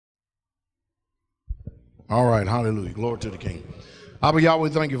All right, hallelujah. Glory to the King. Abba Yahweh, we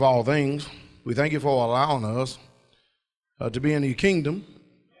thank you for all things. We thank you for allowing us to be in your kingdom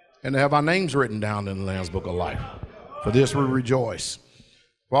and to have our names written down in the Lamb's Book of Life. For this we rejoice.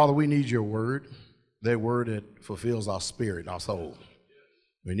 Father, we need your word, that word that fulfills our spirit, our soul.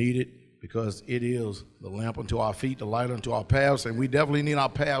 We need it because it is the lamp unto our feet, the light unto our paths, and we definitely need our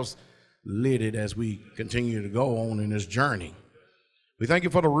paths lit as we continue to go on in this journey. We thank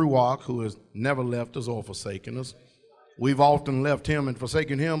you for the Ruach, who has never left us or forsaken us. We've often left him and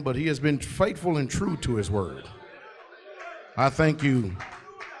forsaken him, but he has been faithful and true to his word. I thank you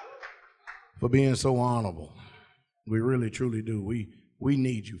for being so honorable. We really, truly do. We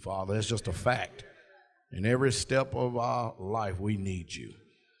need you, Father. It's just a fact. In every step of our life, we need you.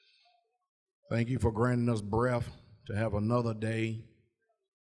 Thank you for granting us breath to have another day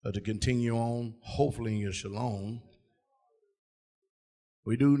to continue on, hopefully in your shalom.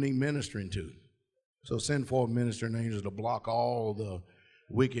 We do need ministering to. So send forth ministering angels to block all the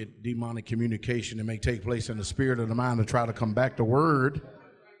wicked demonic communication that may take place in the spirit of the mind to try to come back to word.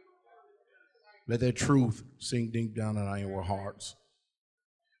 Let that truth sink deep down in our inward hearts.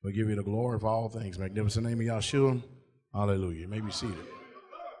 We give you the glory for all things. Magnificent name of Yahshua. Hallelujah. You may be seated.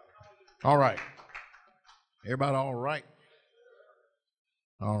 All right. Everybody all right?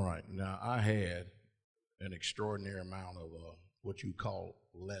 All right. Now, I had an extraordinary amount of what you call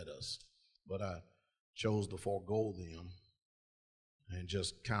letters, but I chose to forego them and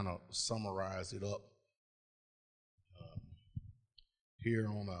just kind of summarize it up here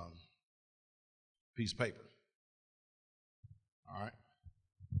on a piece of paper. All right.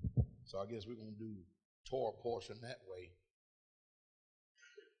 So I guess we're going to do Torah portion that way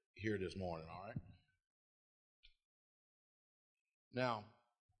here this morning. All right. Now,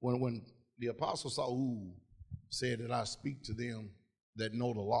 when the Apostle Saul said that I speak to them that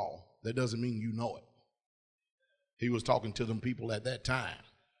know the law, that doesn't mean you know it. He was talking to them people at that time.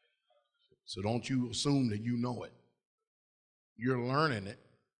 So don't you assume that you know it. You're learning it,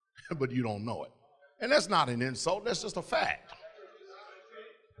 but you don't know it. And that's not an insult, that's just a fact.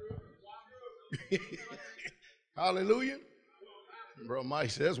 Hallelujah. Bro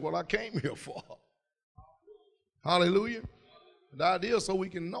Mike says what I came here for. Hallelujah. The idea is so we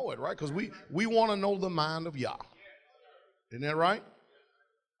can know it, right? Because we want to know the mind of Yah. Isn't that right?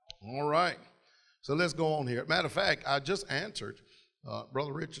 All right. So let's go on here. Matter of fact, I just answered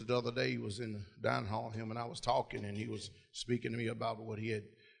Brother Richard the other day. He was in the dining hall, him and I was talking, and he was speaking to me about what he had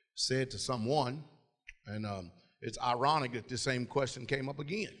said to someone. And it's ironic that this same question came up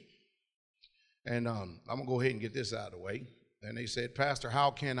again. And I'm going to go ahead and get this out of the way. And they said, Pastor, how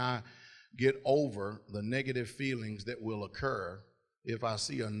can I get over the negative feelings that will occur if I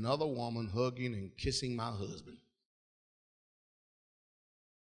see another woman hugging and kissing my husband?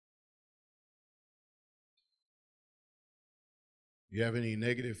 You have any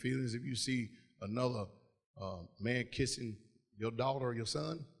negative feelings if you see another man kissing your daughter or your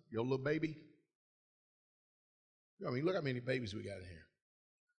son, your little baby? I mean, look how many babies we got in here.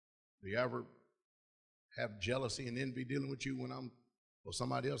 Do you ever have jealousy and envy dealing with you when or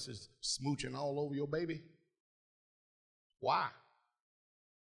somebody else is smooching all over your baby? Why?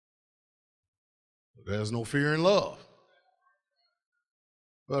 There's no fear in love.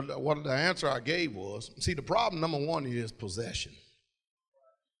 But what the answer I gave was, see, the problem, number one, is possession.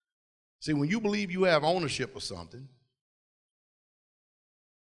 See, when you believe you have ownership of something,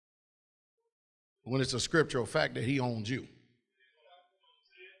 when it's a scriptural fact that he owns you,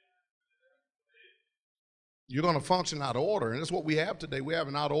 you're going to function out of order. And that's what we have today. We have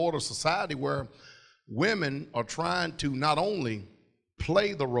an out of order society where women are trying to not only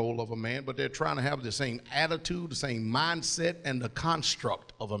play the role of a man, but they're trying to have the same attitude, the same mindset, and the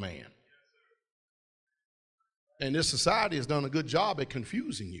construct of a man. And this society has done a good job at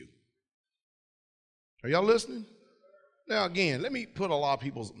confusing you. Are y'all listening? Now, again, let me put a lot of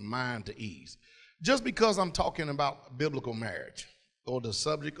people's mind to ease. Just because I'm talking about biblical marriage or the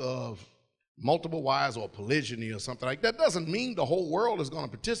subject of multiple wives or polygyny or something like that doesn't mean the whole world is going to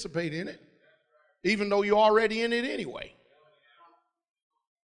participate in it, even though you're already in it anyway.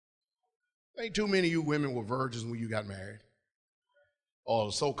 Ain't too many of you women were virgins when you got married,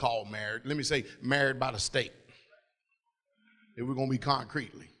 or so-called married. Let me say married by the state, if we're going to be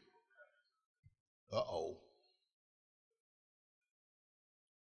concretely. Uh-oh.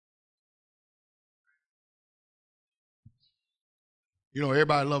 You know,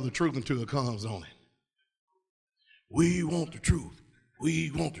 everybody loves the truth until it comes on it. We want the truth.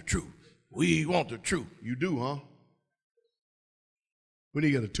 We want the truth. We want the truth. You do, huh? We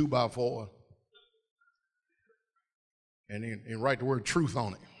need to get a 2x4 and write the word truth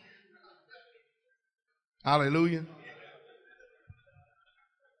on it. Hallelujah.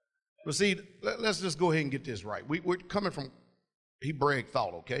 But see, let's just go ahead and get this right. We're coming from Hebraic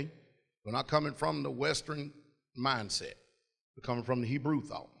thought, okay? We're not coming from the Western mindset. We're coming from the Hebrew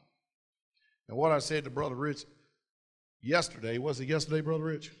thought. And what I said to Brother Rich yesterday, was it yesterday, Brother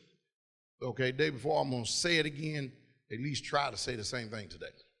Rich? Okay, day before, I'm going to say it again, at least try to say the same thing today.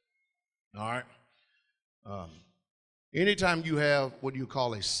 All right? Anytime you have what you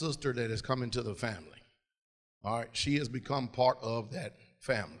call a sister that has come into the family, all right, she has become part of that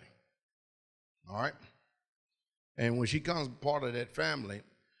family. All right? And when she becomes part of that family,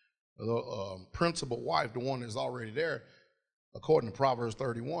 the principal wife, the one that's already there, according to Proverbs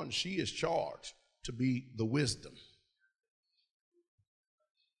 31, she is charged to be the wisdom.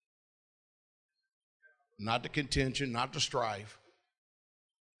 Not the contention, not the strife.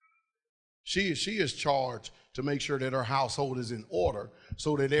 She is charged to make sure that her household is in order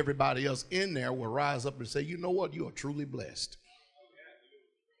so that everybody else in there will rise up and say, you know what, you are truly blessed.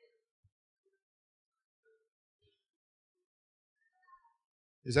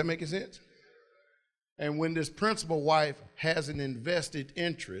 Is that making sense? And when this principal wife has an invested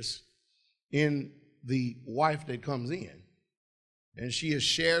interest in the wife that comes in, and she has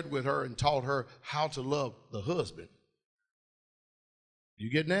shared with her and taught her how to love the husband, you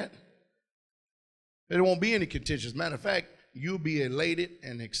getting that? There won't be any contention. Matter of fact, you'll be elated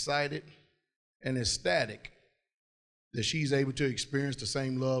and excited and ecstatic that she's able to experience the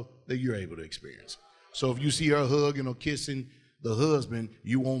same love that you're able to experience. So if you see her hugging or kissing the husband,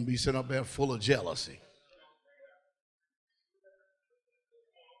 you won't be sitting up there full of jealousy.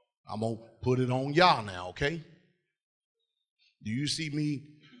 I'm going to put it on y'all now, okay? Do you see me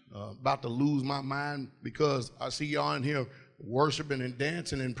about to lose my mind because I see y'all in here worshiping and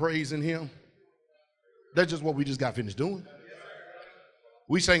dancing and praising him? That's just what we just got finished doing.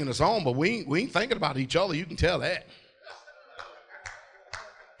 We singing a song, but we ain't thinking about each other. You can tell that.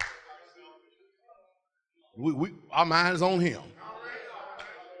 Our mind is on him.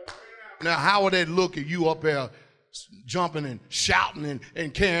 Now, how would that look if you up there jumping and shouting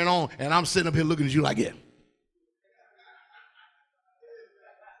and carrying on, and I'm sitting up here looking at you like that?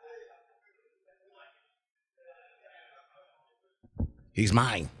 He's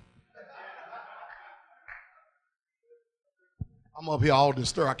mine. I'm up here all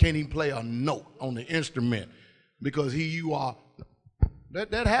disturbed. I can't even play a note on the instrument because you are.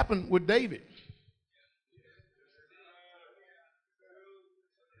 That happened with David.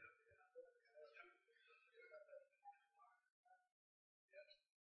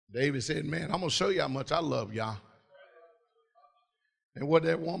 David said, man, I'm going to show you how much I love y'all. And what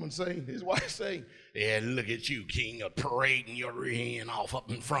that woman say? His wife say, yeah, look at you, king, parading your hand off up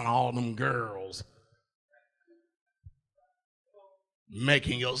in front of all them girls.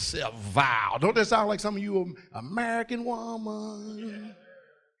 Making yourself vile. Don't that sound like some of you American woman?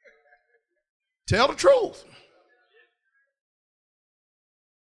 Tell the truth.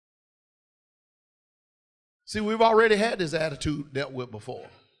 See, we've already had this attitude dealt with before.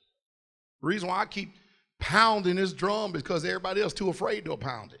 The reason why I keep pounding this drum is because everybody else too afraid to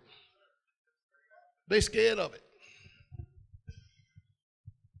pound it. They scared of it.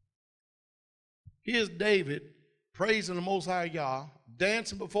 Here's David praising the Most High Yah,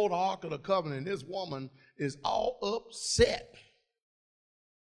 dancing before the Ark of the Covenant. This woman is all upset.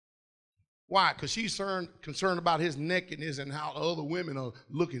 Why? Because she's concerned about his nakedness and how other women are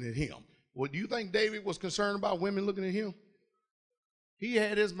looking at him. Well, do you think David was concerned about women looking at him? He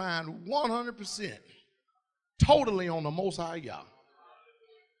had his mind 100% totally on the Most High Yah.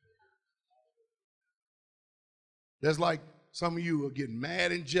 That's like some of you are getting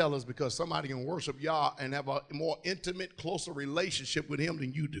mad and jealous because somebody can worship Yah and have a more intimate, closer relationship with him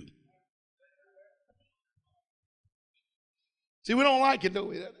than you do. See, we don't like it, do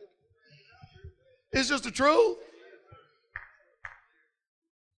we? It's just the truth.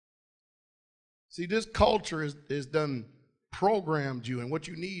 See, this culture is done programmed you, and what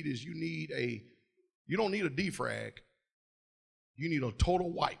you need is you don't need a defrag. You need a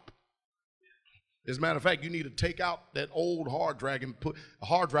total wipe. As a matter of fact, you need to take out that old hard drive and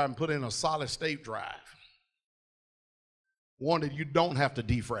put in a solid state drive. One that you don't have to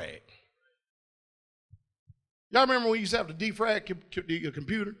defrag. Y'all remember when you used to have to defrag your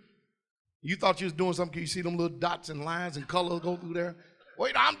computer? You thought you was doing something, you see them little dots and lines and colors go through there?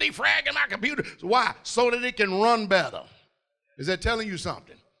 Wait, I'm defragging my computer. So why? So that it can run better. Is that telling you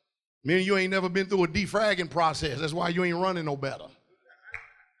something? Meaning you ain't never been through a defragging process. That's why you ain't running no better.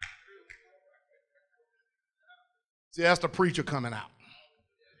 See, that's the preacher coming out.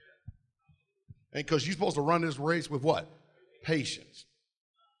 And because you're supposed to run this race with what? Patience.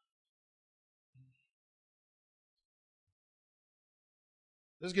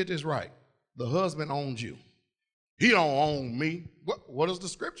 Let's get this right. The husband owns you. He don't own me. What does the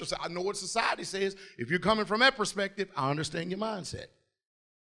scripture say? I know what society says. If you're coming from that perspective, I understand your mindset.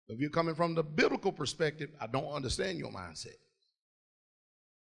 If you're coming from the biblical perspective, I don't understand your mindset.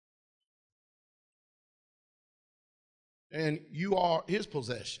 And you are his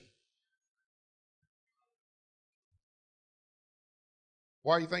possession.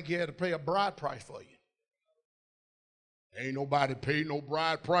 Why do you think he had to pay a bride price for you? Ain't nobody paid no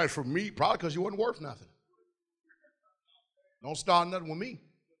bride price for me, probably because you wasn't worth nothing. Don't start nothing with me.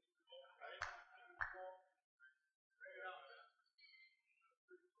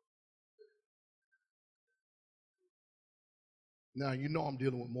 Now, you know I'm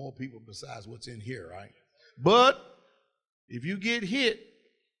dealing with more people besides what's in here, right? But if you get hit,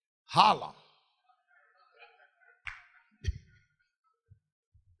 holla.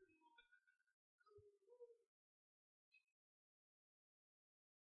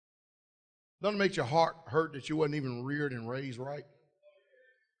 Doesn't it make your heart hurt that you wasn't even reared and raised right?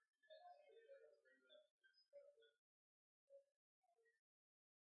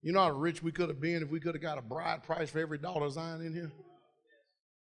 You know how rich we could have been if we could have got a bride price for every dollar Zion in here?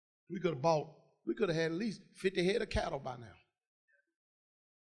 We could have had at least 50 head of cattle by now.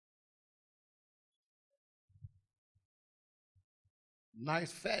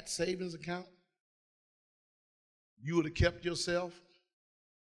 Nice fat savings account. You would have kept yourself.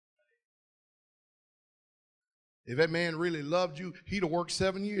 If that man really loved you, he'd have worked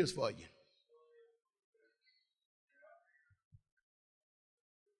 7 years for you.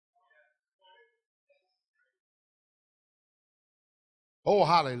 Oh,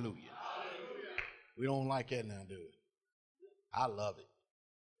 hallelujah. We don't like that now, do we? I love it.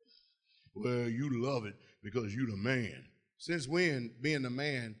 Well, you love it because you the man. Since when being the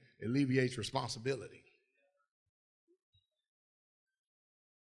man alleviates responsibility?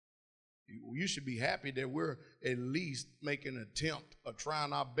 You should be happy that we're at least making an attempt of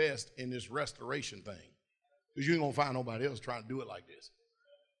trying our best in this restoration thing. Because you ain't going to find nobody else trying to do it like this.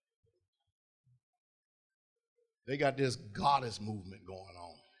 They got this goddess movement going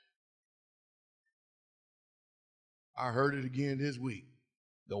on. I heard it again this week.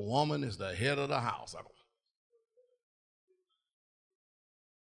 The woman is the head of the house.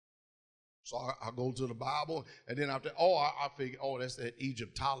 So I go to the Bible, and then after, I figure, that's that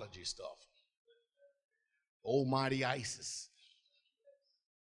Egyptology stuff. Almighty Isis.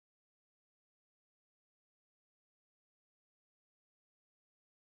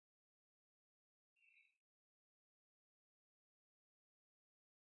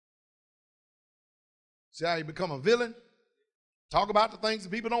 See how you become a villain? Talk about the things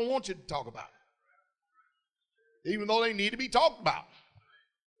that people don't want you to talk about, even though they need to be talked about.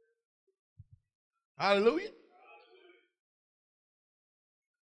 Hallelujah.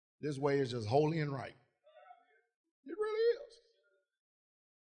 This way is just holy and right. It really is.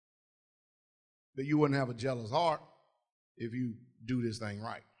 But you wouldn't have a jealous heart if you do this thing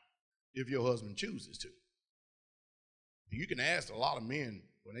right, if your husband chooses to. You can ask a lot of men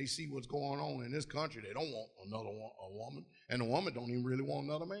when they see what's going on in this country, they don't want a woman, and the woman don't even really want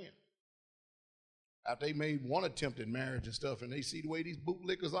another man. After they made one attempt at marriage and stuff, and they see the way these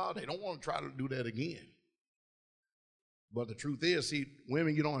bootlickers are, they don't want to try to do that again. But the truth is, see,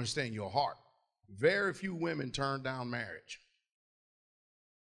 women, you don't understand your heart. Very few women turn down marriage.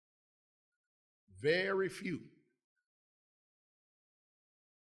 Very few.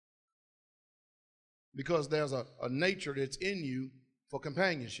 Because there's a nature that's in you for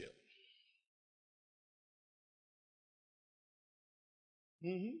companionship.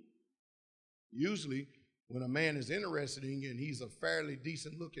 Usually, when a man is interested in you and he's a fairly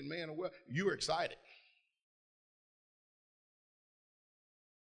decent looking man, you're excited.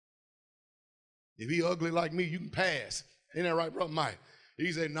 If he ugly like me, you can pass. Ain't that right, Brother Mike?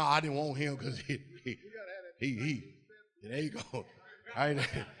 He said, no, I didn't want him because he there you go. I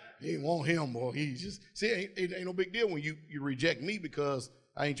didn't want him, boy. He just, see, it ain't no big deal when you reject me because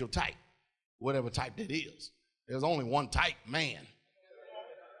I ain't your type, whatever type that is. There's only one type, man.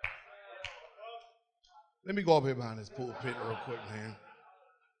 Let me go up here behind this pulpit real quick, man.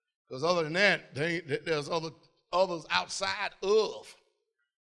 Because other than that, there's others outside of.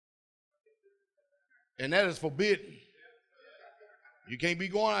 And that is forbidden. You can't be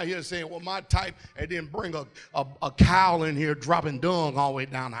going out here saying, well, my type, and then bring a cow in here dropping dung all the way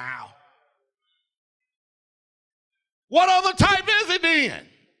down the aisle. What other type is it then?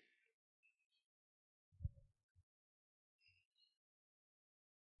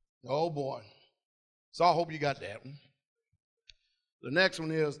 Oh, boy. So I hope you got that one. The next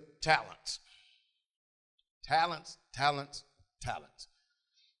one is talents. Talents, talents, talents.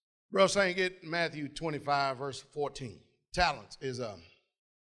 Bro, saying get Matthew 25, verse 14. Talents is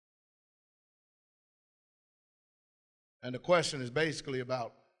and the question is basically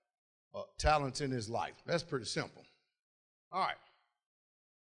about talents in his life. That's pretty simple. All right.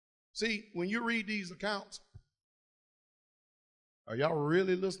 See, when you read these accounts, are y'all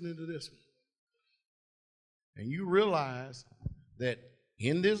really listening to this? And you realize that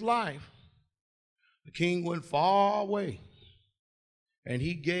in this life, the king went far away and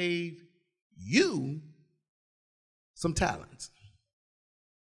he gave you some talents.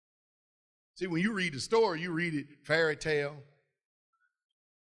 See, when you read the story, you read it fairy tale.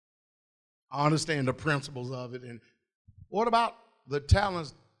 I understand the principles of it. And what about the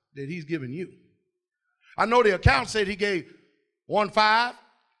talents that he's given you? I know the account said he gave 1 5,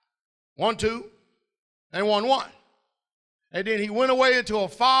 1 2, and 1 1. And then he went away into a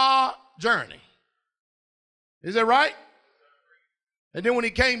far journey. Is that right? And then when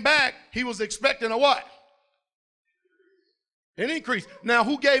he came back, he was expecting a what? An increase. Now,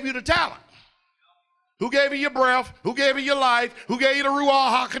 who gave you the talent? Who gave you your breath? Who gave you your life? Who gave you the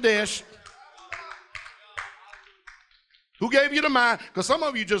Ruach HaKodesh? Who gave you the mind? Because some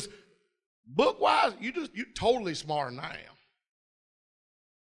of you just, book-wise, you're totally smarter than I am.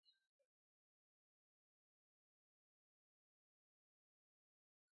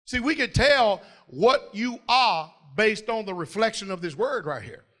 See, we can tell what you are based on the reflection of this word right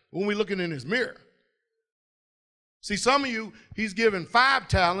here when we're looking in his mirror. See, some of you, he's given 5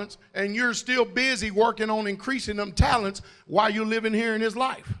 talents, and you're still busy working on increasing them talents while you're living here in his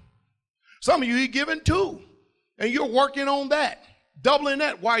life. Some of you, he's given 2, and you're working on that, doubling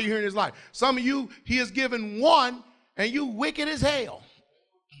that while you're here in his life. Some of you, he has given 1, and you wicked as hell.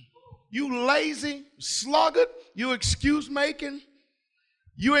 You lazy, sluggard, you excuse-making.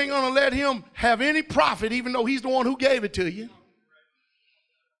 You ain't going to let him have any profit, even though he's the one who gave it to you.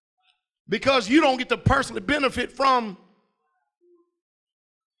 Because you don't get to personally benefit from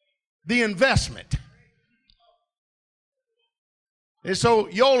the investment. And so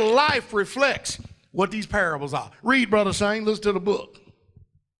your life reflects what these parables are. Read, Brother Shane. Listen to the book.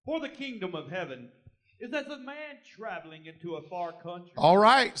 For the kingdom of heaven is as a man traveling into a far country. All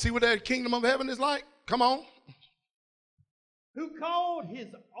right. See what that kingdom of heaven is like? Come on. Who called his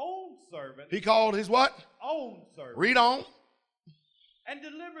own servant. He called his what? Own servant. Read on. And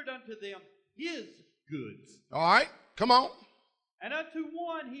delivered unto them his goods. All right. Come on. And unto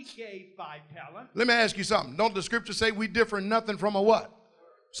one he gave 5 talents. Let me ask you something. Don't the scripture say we differ in nothing from a what?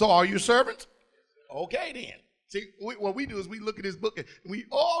 So are you servants? Okay then. See, what we do is we look at this book and we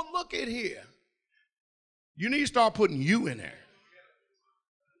all look at here. You need to start putting you in there.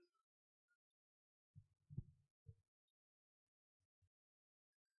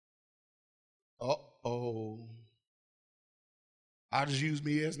 Uh-oh. I'll just use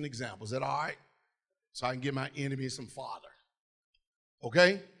me as an example. Is that all right? So I can give my enemy some fodder.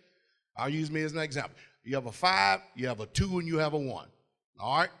 Okay? I'll use me as an example. You have a 5, you have a 2, and you have a 1.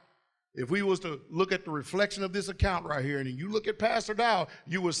 All right? If we was to look at the reflection of this account right here, and you look at Pastor Dowell,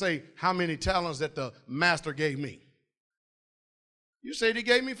 you would say, how many talents that the master gave me? You said he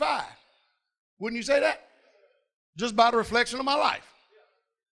gave me 5. Wouldn't you say that? Just by the reflection of my life.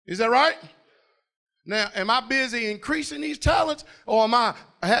 Is that right? Now, am I busy increasing these talents, or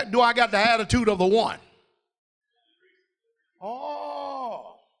do I got the attitude of the 1?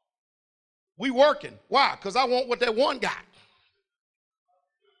 Oh. We working. Why? Because I want what that 1 got.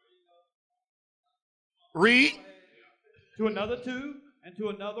 Read. To another 2, and to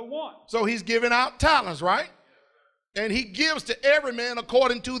another 1. So he's giving out talents, right? And he gives to every man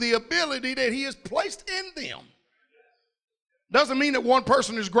according to the ability that he has placed in them. Doesn't mean that one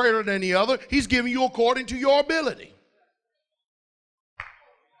person is greater than the other. He's giving you according to your ability.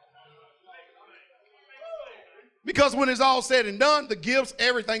 Because when it's all said and done, the gifts,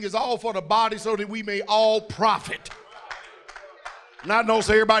 everything is all for the body so that we may all profit. Not know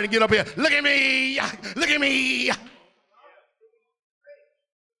so everybody get up here, look at me, look at me.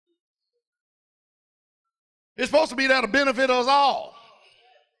 It's supposed to be there to benefit us all.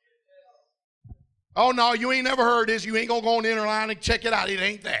 Oh, no, you ain't never heard this. You ain't going to go on the interline and check it out. It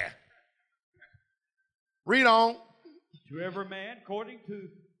ain't there. Read on. To every man according to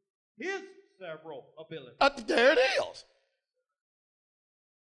his several abilities. There it is.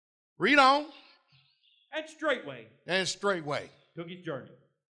 Read on. And straightway. And straightway. Took his journey.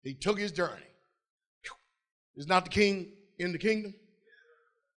 He took his journey. Is not the king in the kingdom?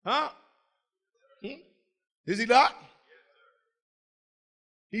 Huh? Is he not?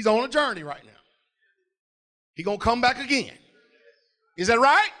 He's on a journey right now. He gonna come back again. Is that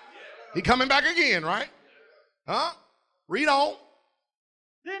right? He coming back again, right? Huh? Read on.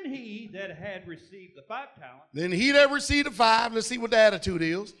 Then he that had received the 5 talents Then he that received the 5, let's see what the attitude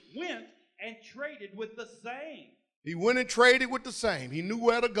is. went and traded with the same. He went and traded with the same. He knew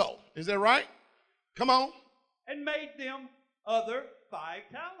where to go. Is that right? Come on. And made them other 5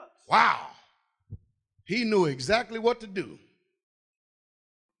 talents. Wow. He knew exactly what to do.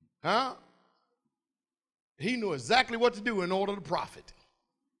 Huh? He knew exactly what to do in order to profit.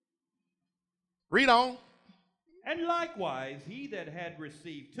 Read on. And likewise, he that had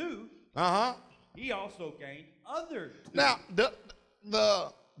received 2, he also gained other 2. Now,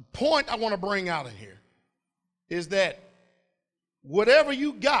 the point I want to bring out in here is that whatever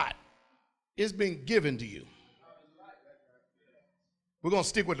you got is being given to you. We're going to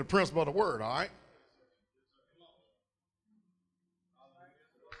stick with the principle of the word, all right?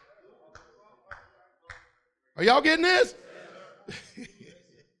 Are y'all getting this?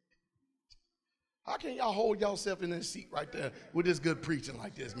 How can y'all hold yourself in this seat right there with this good preaching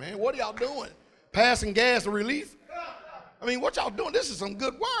like this, man? What are y'all doing? Passing gas or relief? I mean, what y'all doing? This is some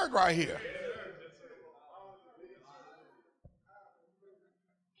good word right here.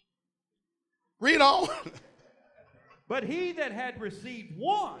 Read on. But he that had received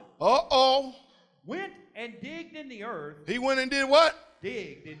 1 went and digged in the earth. He went and did what?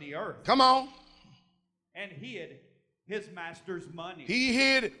 Digged in the earth. Come on. And hid his master's money. He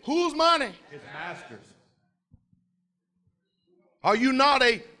hid whose money? His master's. Are you not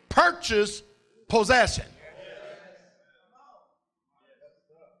a purchased possession?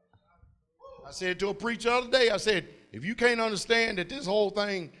 I said to a preacher the other day, I said, if you can't understand that this whole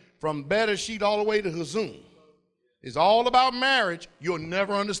thing from Better Sheet all the way to Hazoon is all about marriage, you'll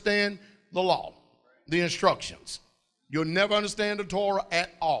never understand the law, the instructions. You'll never understand the Torah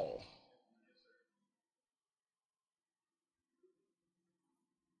at all.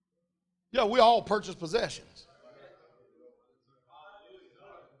 Yeah, we all purchase possessions.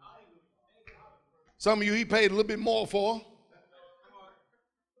 Some of you he paid a little bit more for,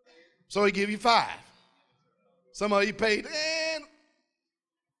 so he give you 5. Some of you paid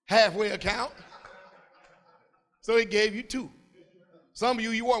halfway account, so he gave you 2. Some of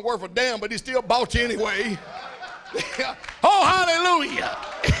you weren't worth a damn, but he still bought you anyway. Oh, hallelujah.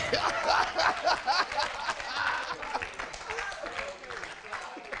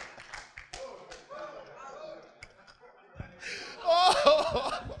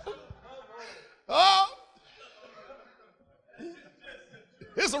 Oh,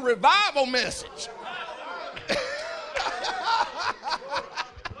 it's a revival message.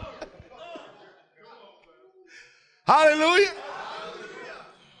 Hallelujah.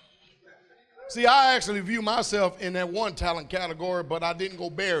 See, I actually view myself in that 1 talent category, but I didn't go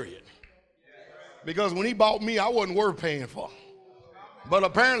bury it. Because when he bought me, I wasn't worth paying for. But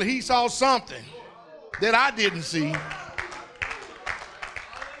apparently he saw something that I didn't see.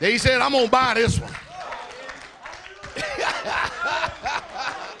 He said, I'm going to buy this one.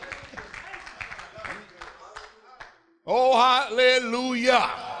 Oh, hallelujah.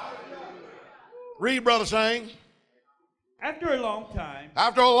 Read, Brother Shane. After a long time.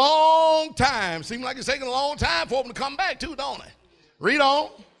 After a long time. Seems like it's taking a long time for them to come back too, don't it? Read on.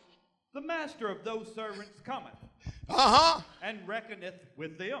 The master of those servants cometh. And reckoneth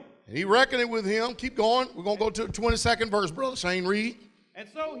with them. He reckoned with him. Keep going. We're going to go to the 22nd verse, Brother Shane. Read. And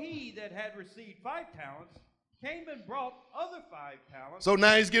so he that had received 5 talents came and brought other 5 talents. So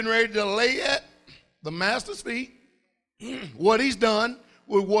now he's getting ready to lay at the master's feet what he's done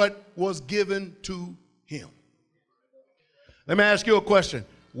with what was given to him. Let me ask you a question.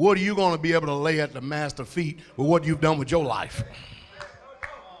 What are you going to be able to lay at the master's feet with what you've done with your life?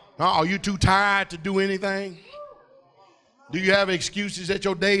 Are you too tired to do anything? Do you have excuses that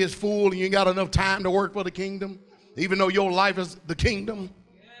your day is full and you ain't got enough time to work for the kingdom? Even though your life is the kingdom?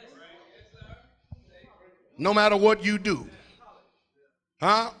 No matter what you do.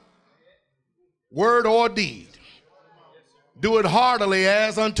 Word or deed. Do it heartily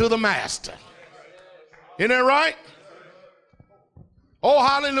as unto the master. Isn't that right? Oh,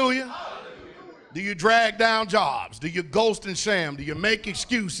 hallelujah. Do you drag down jobs? Do you ghost and sham? Do you make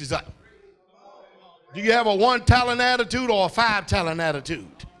excuses? Do you have a 1 talent attitude or a 5 talent attitude?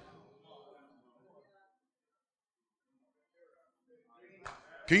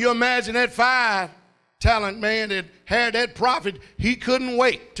 Can you imagine that 5 talent man that had that prophet? He couldn't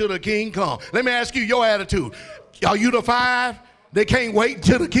wait till the king come. Let me ask you your attitude. Are you the 5 that can't wait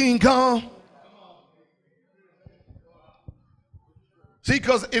till the king come? See,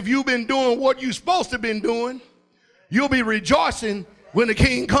 because if you've been doing what you're supposed to been doing, you'll be rejoicing when the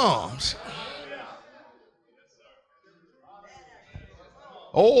king comes.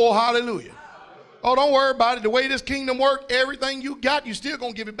 Oh, hallelujah. Oh, don't worry about it. The way this kingdom works, everything you got, you still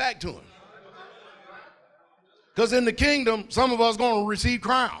going to give it back to him. Because in the kingdom, some of us going to receive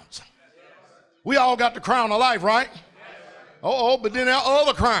crowns. We all got the crown of life, right? But then there are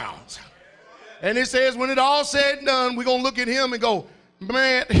other crowns. And it says when it all said and done, we're going to look at him and go,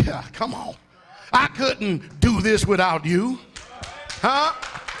 man, come on. I couldn't do this without you. Huh?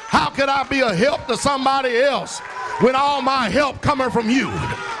 How could I be a help to somebody else with all my help coming from you,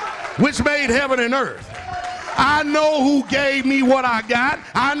 which made heaven and earth? I know who gave me what I got.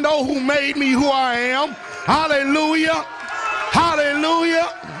 I know who made me who I am. Hallelujah. Hallelujah.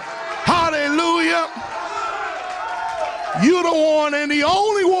 Hallelujah. You're the one and the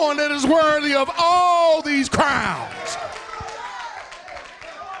only one that is worthy of all these crowns.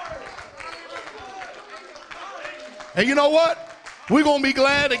 And you know what? We're going to be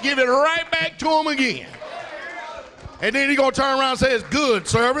glad to give it right back to him again. And then he's going to turn around and say, it's good,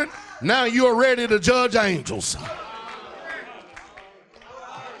 servant. Now you are ready to judge angels.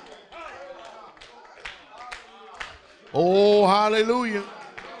 Oh, hallelujah.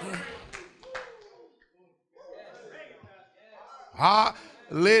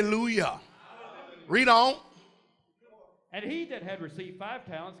 Hallelujah. Read on. And he that had received 5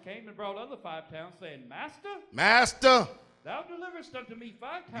 talents came and brought other 5 talents, saying, Master, thou deliverest unto me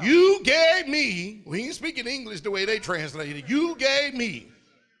 5 talents. You gave me, we ain't speaking English the way they translate it. You gave me.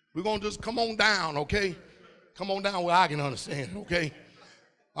 We're going to just come on down, okay? Come on down where I can understand, okay?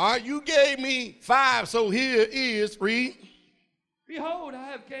 All right, you gave me 5, so here is, read. Behold, I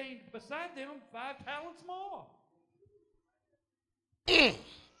have gained beside them 5 talents more.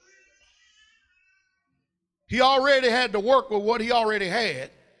 He already had to work with what he already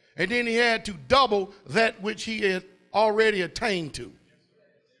had, and then he had to double that which he had already attained to.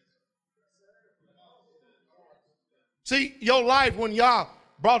 See, your life, when y'all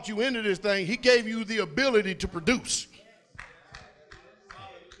brought you into this thing, he gave you the ability to produce.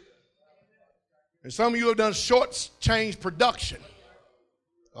 And some of you have done short-change production.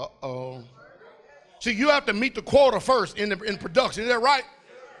 Uh-oh. See, you have to meet the quota first in production. Is that right?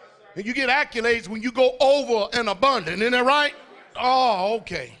 And you get accolades when you go over and abundant. Isn't that right? Oh,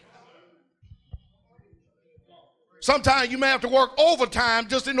 okay. Sometimes you may have to work overtime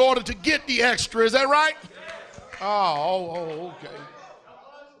just in order to get the extra. Is that right? Oh, okay.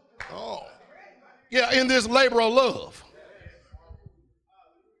 Oh. Yeah, in this labor of love.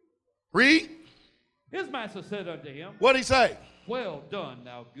 Read. His master said unto him, What'd he say? Well done,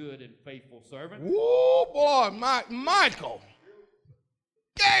 thou good and faithful servant. Whoa, boy, Michael,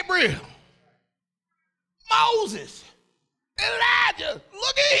 Gabriel, Moses, Elijah,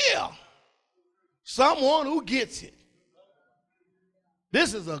 look at here. Someone who gets it.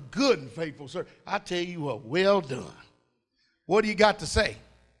 This is a good and faithful servant. I tell you what, well done. What do you got to say?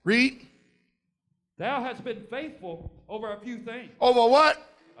 Read. Thou hast been faithful over a few things. Over what?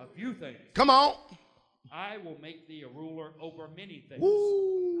 A few things. Come on. I will make thee a ruler over many things.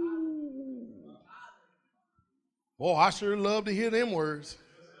 Ooh. Boy, I sure love to hear them words.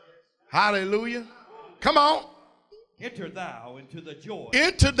 Hallelujah. Come on. Enter thou into the joy.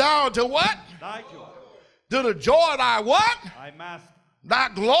 Enter thou into what? Thy joy. To the joy of thy what? Thy master. Thy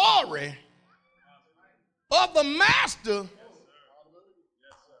glory of the master.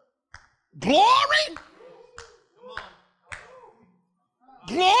 Glory?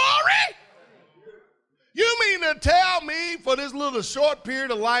 Glory? You mean to tell me for this little short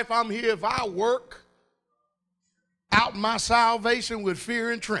period of life I'm here, if I work out my salvation with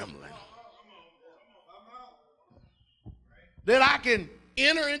fear and trembling, that I can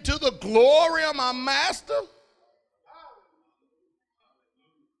enter into the glory of my master?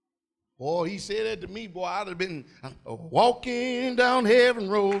 Boy, he said that to me, boy, I'd have been walking down heaven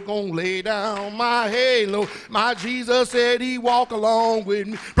road, gonna lay down my halo. My Jesus said he walk along with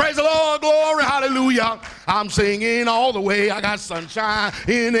me. Praise the Lord, glory, hallelujah. I'm singing all the way. I got sunshine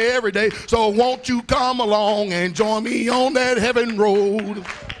in every day. So won't you come along and join me on that heaven road?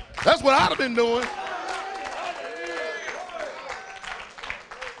 That's what I'd have been doing.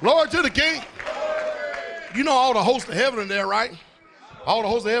 Glory to the King. You know all the hosts of heaven in there, right? All the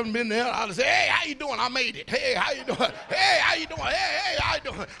hosts of heaven been there. I'd say, hey, how you doing? I made it. Hey, how you doing? Hey, how you doing? Hey, how you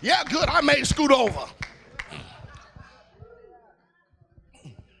doing? Yeah, good. I made it. Scoot over.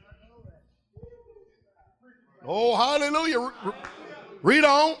 Oh, hallelujah. Read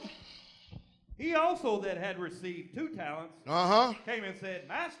on. He also that had received 2 talents came and said,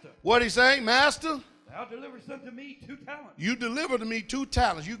 Master. What'd he say? Master? Thou deliverest unto me 2 talents. You delivered to me 2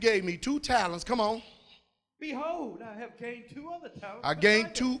 talents. You gave me 2 talents. Come on. Behold, I have gained 2 other talents. I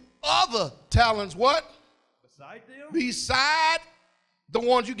gained 2 other talents. What? Beside them? Beside the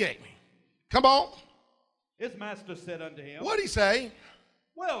ones you gave me. Come on. His master said unto him, What'd he say?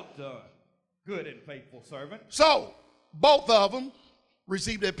 Well done, good and faithful servant. So, both of them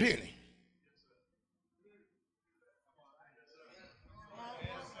received their penny.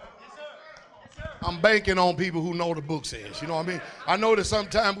 I'm banking on people who know the book says, you know what I mean? I know that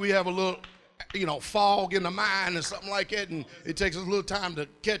sometimes we have a little, fog in the mind or something like that, and it takes us a little time to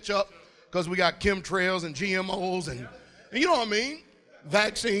catch up because we got chemtrails and GMOs and you know what I mean?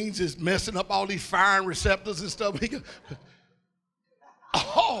 Vaccines is messing up all these firing receptors and stuff.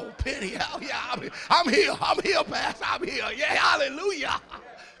 Oh, penny, oh, yeah, I'm here, Pastor, I'm here. Yeah, hallelujah.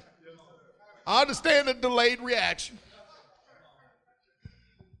 I understand the delayed reaction.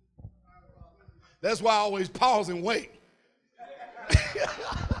 That's why I always pause and wait.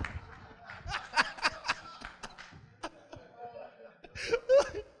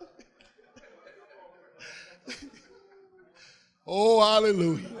 Oh,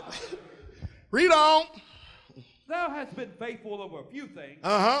 hallelujah. Read on. Thou hast been faithful over a few things.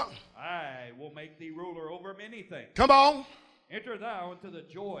 Uh-huh. I will make thee ruler over many things. Come on. Enter thou into the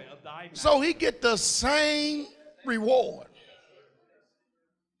joy of thy master. So he get the same reward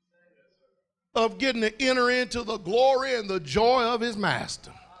of getting to enter into the glory and the joy of his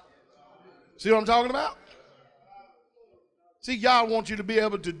master. See what I'm talking about? See, God wants you to be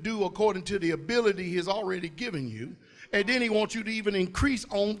able to do according to the ability he's already given you, and then he wants you to even increase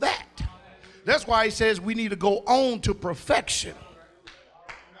on that. That's why he says we need to go on to perfection.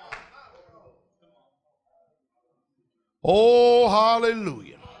 Oh,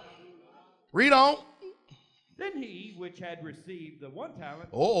 hallelujah. Read on. Then he which had received the 1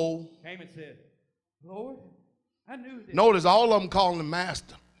 talent came and said, Lord, I knew that. Notice all of them calling him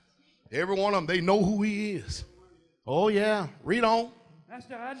master. Every one of them, they know who he is. Oh, yeah. Read on.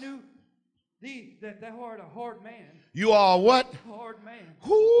 Master, I knew thee that thou art a hard man. You are what? Hard man.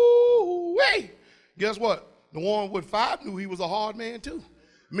 Hey, guess what? The one with 5 knew he was a hard man too.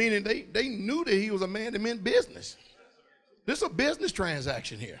 Meaning they knew that he was a man that meant business. This is a business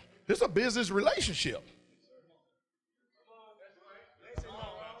transaction here. This is a business relationship.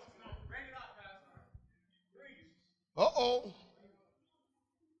 Uh-oh.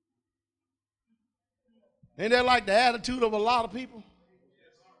 Ain't that like the attitude of a lot of people?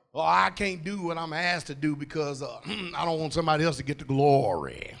 Oh, I can't do what I'm asked to do because I don't want somebody else to get the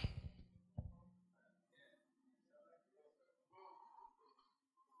glory.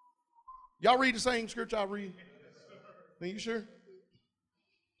 Y'all read the same scripture I read? Are you sure?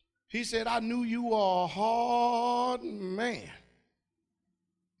 He said, I knew you were a hard man.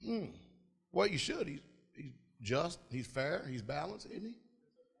 Well, you should. He's just, he's fair, he's balanced, isn't he?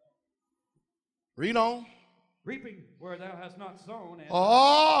 Read on. Reaping where thou hast not sown.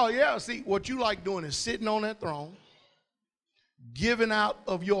 Oh, yeah. See, what you like doing is sitting on that throne, giving out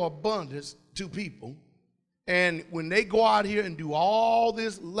of your abundance to people, and when they go out here and do all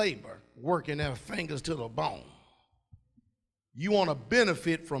this labor, working their fingers to the bone, you want to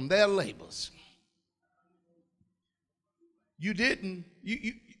benefit from their labors. You didn't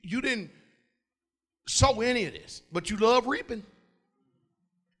sow any of this, but you love reaping.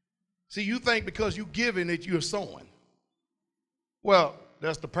 See, you think because you're giving that you're sowing. Well,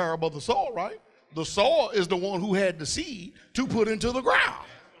 that's the parable of the sower, right? The sower is the one who had the seed to put into the ground.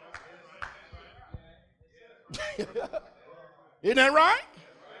 Isn't that right?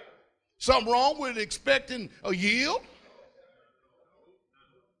 Something wrong with expecting a yield?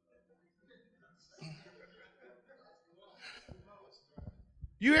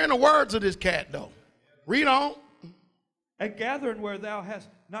 You hearing the words of this cat, though. Read on. And gathering where thou hast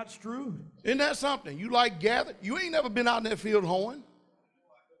not strewed. Isn't that something? You like gather? You ain't never been out in that field hoeing.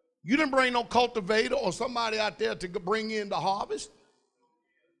 You didn't bring no cultivator or somebody out there to bring in the harvest.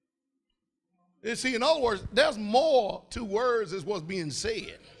 And see, in other words, there's more to words as what's being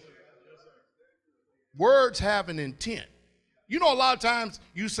said. Words have an intent. You know, a lot of times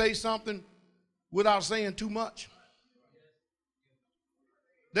you say something without saying too much.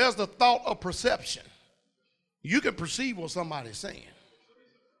 There's the thought of perception. You can perceive what somebody's saying.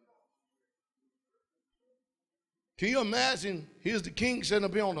 Can you imagine, here's the king sitting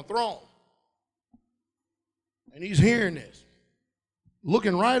up here on the throne, and he's hearing this,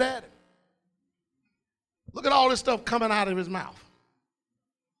 looking right at him. Look at all this stuff coming out of his mouth.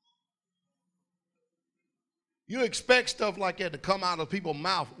 You expect stuff like that to come out of people's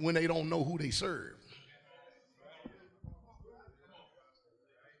mouth when they don't know who they serve.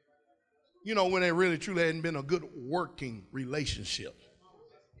 You know, when they really truly hadn't been a good working relationship.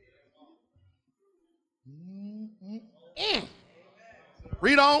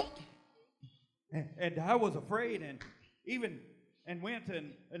 Read on. And I was afraid and even and went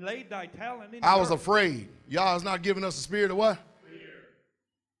and laid thy talent in I the was earth. afraid. Y'all is not giving us a spirit of what? Fear.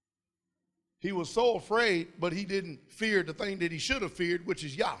 He was so afraid, but he didn't fear the thing that he should have feared, which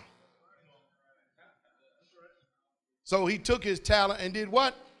is Yah. So he took his talent and did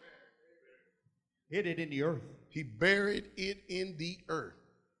what? Hid it in the earth. He buried it in the earth.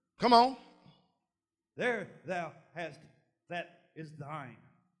 Come on. There thou hast, that is thine.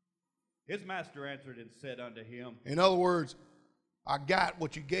 His master answered and said unto him. In other words, I got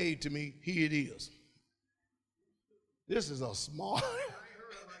what you gave to me. Here it is. This is a smart.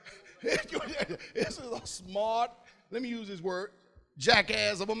 This is a smart, let me use this word,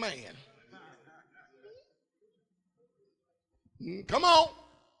 jackass of a man. Come on.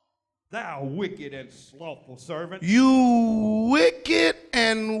 Thou wicked and slothful servant. You wicked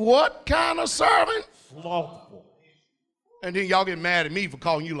and what kind of servant? Slothful. And then y'all get mad at me for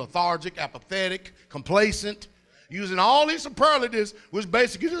calling you lethargic, apathetic, complacent, using all these superlatives, which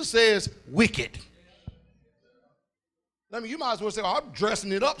basically just says wicked. I mean, you might as well say, oh, I'm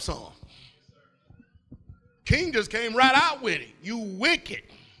dressing it up some. King just came right out with it. You wicked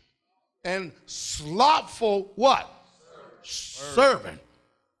and slothful what? Servant.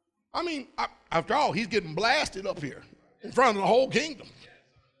 I mean, after all, he's getting blasted up here in front of the whole kingdom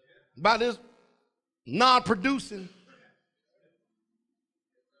by this non-producing,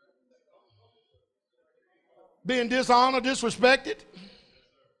 being dishonored, disrespected.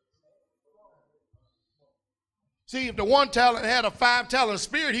 See, if the one talent had a 5-talent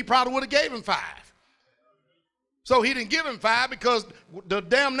spirit, he probably would have gave him 5. So he didn't give him 5 because the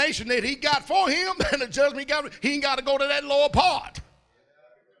damnation that he got for him and the judgment he got, he ain't got to go to that lower part.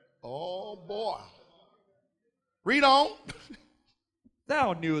 Oh, boy. Read on.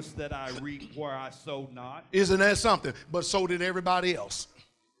 Thou knewest that I reap where I sowed not. Isn't that something? But so did everybody else.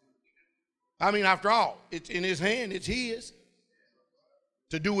 I mean, after all, it's in his hand. It's his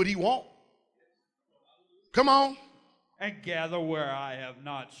to do what he wants. Come on. And gather where I have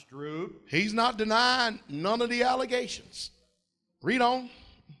not strewed. He's not denying none of the allegations. Read on.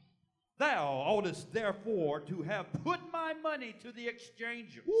 Thou oughtest therefore to have put my money to the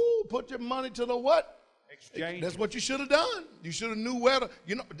exchanger. Ooh, put your money to the what? Exchange. That's what you should have done. You should have knew where to,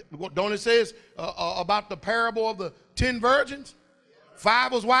 you know, don't it says about the parable of the 10 virgins?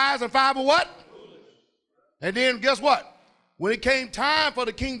 5 was wise and 5 were what? And then guess what? When it came time for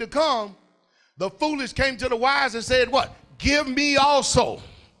the king to come, the foolish came to the wise and said what? Give me also.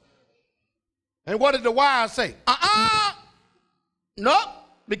 And what did the wise say? Nope.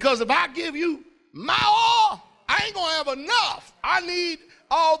 Because if I give you my all, I ain't going to have enough. I need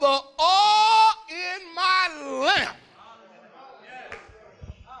all the oil in my lamp.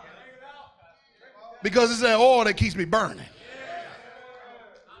 Because it's that oil that keeps me burning.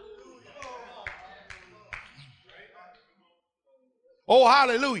 Oh,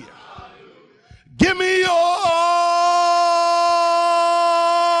 hallelujah. Give me all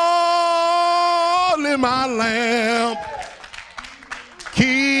in my lamp.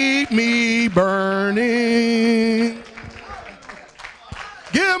 Keep me burning.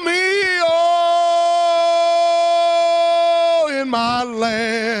 Give me all in my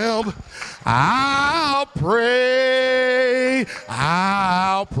lamp. I'll pray.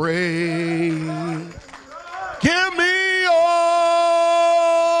 I'll pray. Give me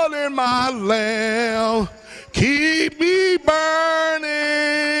all in my lamp. Keep me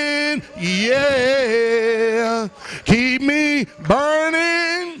burning. Yeah. Keep me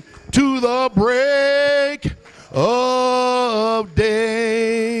burning to the break of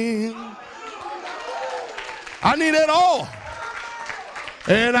day. I need it all.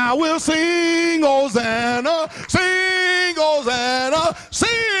 And I will sing Hosanna, sing Hosanna,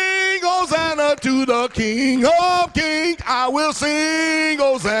 sing Hosanna to the King of Kings. I will sing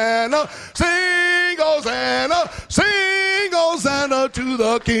Hosanna, sing Hosanna, sing Hosanna to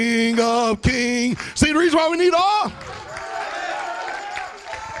the King of Kings. See the reason why we need all?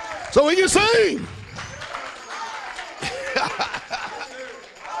 So we can sing.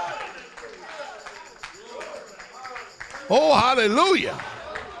 Oh, hallelujah.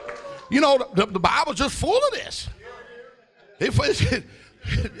 You know, the Bible's just full of this.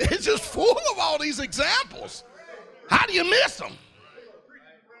 It's just full of all these examples. How do you miss them?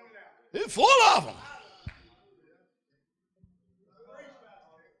 It's full of them.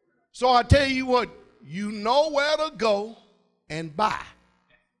 So I tell you what, you know where to go and buy.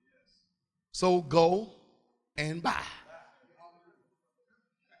 So go and buy.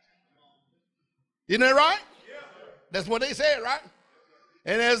 Isn't that right? That's what they said, right?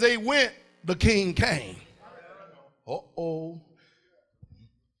 And as they went, the king came. Uh-oh.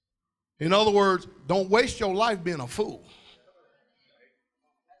 In other words, don't waste your life being a fool.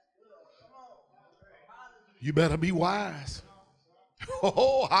 You better be wise.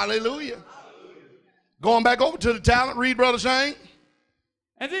 Oh, hallelujah. Going back over to the talent, read, Brother Shane.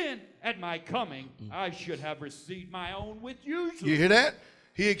 And then at my coming, I should have received my own with usury. You hear that?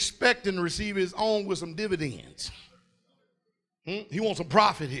 He expecting to receive his own with some dividends. He wants some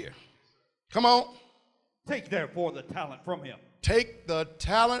profit here. Come on. Take therefore the talent from him. Take the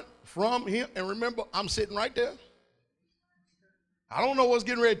talent from him. And remember, I'm sitting right there. I don't know what's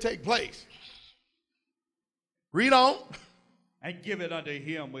getting ready to take place. Read on. And give it unto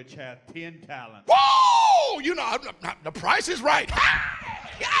him which hath 10 talents. Whoa! You know, the price is right.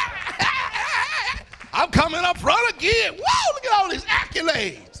 I'm coming up front again. Whoa, look at all these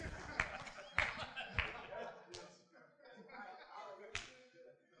accolades.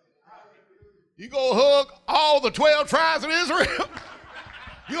 You go hug all the 12 tribes of Israel.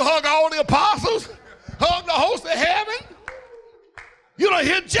 You hug all the apostles. Hug the host of heaven. You done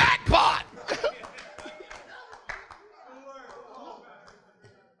hit jackpot.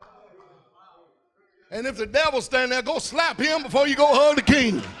 And if the devil's standing there, go slap him before you go hug the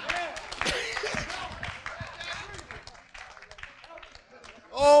king.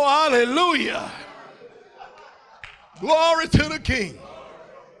 Oh, hallelujah. Glory to the king.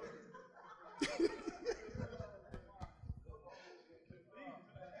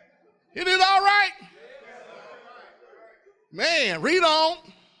 It is all right? Man, read on.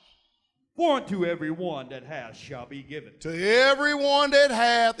 For unto every one that hath shall be given. To everyone that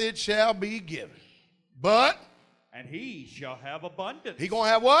hath it shall be given. But. And he shall have abundance. He going to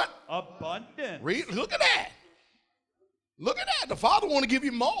have what? Abundance. Read, look at that. Look at that. The Father want to give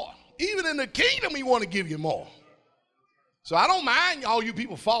you more. Even in the kingdom, he want to give you more. So I don't mind all you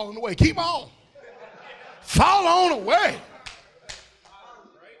people falling away. Keep on. Fall on away.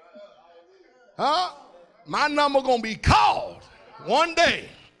 Huh? My number going to be called one day.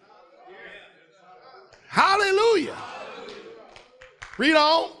 Hallelujah. Read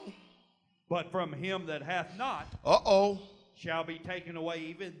on. But from him that hath not shall be taken away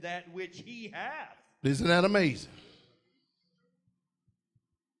even that which he hath. Isn't that amazing?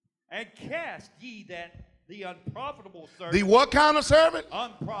 And cast ye that the unprofitable servant. The what kind of servant?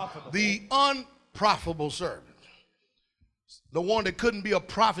 Unprofitable. The unprofitable servant. The one that couldn't be a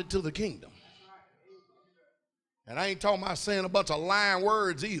prophet to the kingdom. And I ain't talking about saying a bunch of lying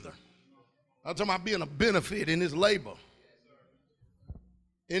words either. I'm talking about being a benefit in his labor.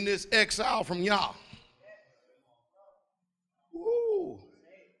 In this exile from Yah. Woo.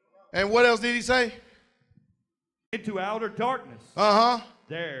 And what else did he say? Into outer darkness. Uh-huh.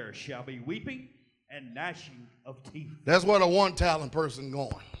 There shall be weeping and gnashing of teeth. That's what a one-talent person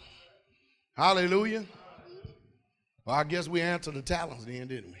going. Hallelujah. Well, I guess we answered the talents then,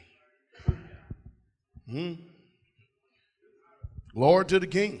 didn't we? Glory to the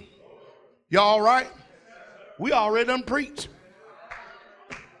King. Y'all all right? We already done preached.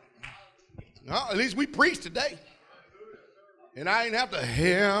 No, at least we preached today. And I ain't have to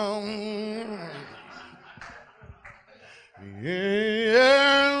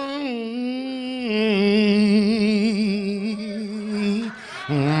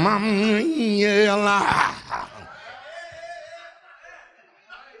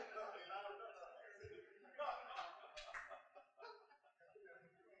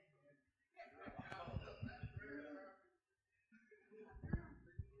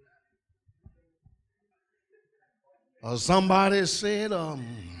somebody said,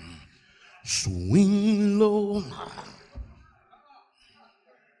 swing low.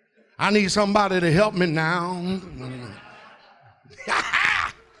 I need somebody to help me now. Man,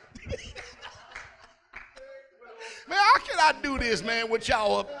 how can I do this, man, with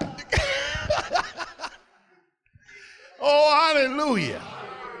y'all up? Oh, hallelujah.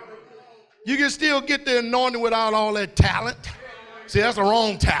 You can still get the anointing without all that talent. See, that's the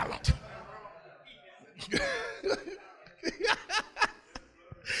wrong talent.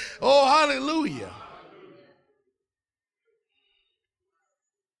 Oh, hallelujah.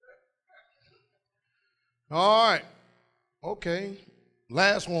 All right. Okay.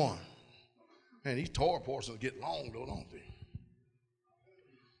 Last one. Man, these Torah portions get long, though, don't they?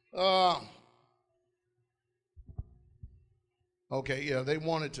 Okay, yeah, they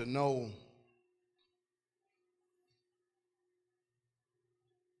wanted to know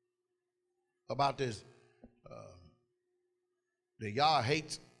about this. That Yah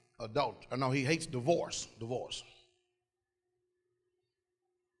hates he hates divorce.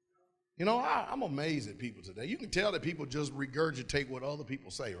 You know, I'm amazed at people today. You can tell that people just regurgitate what other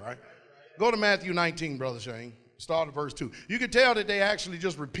people say, right? Go to Matthew 19, Brother Shane. Start at verse 2. You can tell that they actually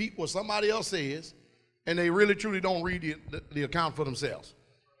just repeat what somebody else says, and they really truly don't read the account for themselves.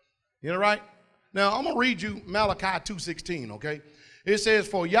 You know, right? Now, I'm going to read you Malachi 2:16, okay? It says,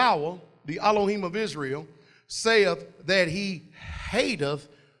 for Yahweh, the Elohim of Israel, saith that he hateth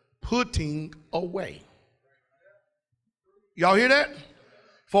putting away. Y'all hear that?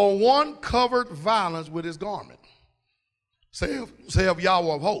 For one covered violence with his garment, saith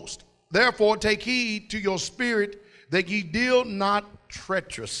Yahweh of hosts. Therefore take heed to your spirit that ye deal not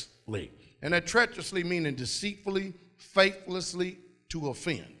treacherously. And that treacherously meaning deceitfully, faithlessly to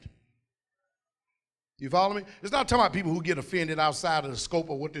offend. You follow me? It's not talking about people who get offended outside of the scope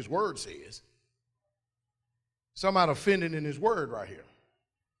of what this word says. It's talking about offending in his word right here.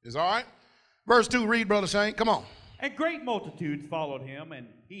 Is all right? Verse 2, read, Brother Shane. Come on. And great multitudes followed him, and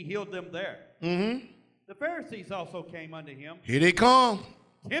he healed them there. Mm-hmm. The Pharisees also came unto him. Here they come.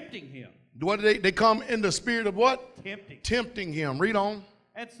 Tempting him. What do they come in the spirit of what? Tempting. Tempting him. Read on.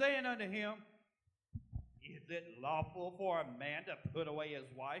 And saying unto him, is it lawful for a man to put away his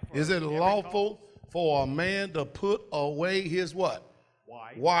wife? Is it lawful for a man to put away his what?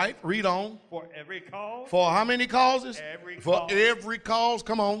 Wife. Read on. For every cause. For how many causes? Every for cause. Every cause.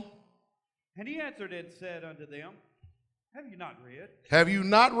 Come on. And he answered and said unto them, have you not read? Have you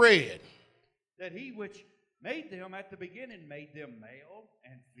not read? That he which made them at the beginning made them male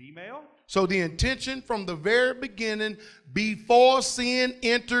and female? So the intention from the very beginning, before sin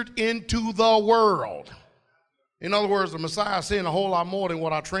entered into the world. In other words, the Messiah is saying a whole lot more than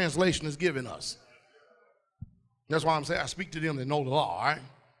what our translation is giving us. That's why I'm saying I speak to them that know the law, all right?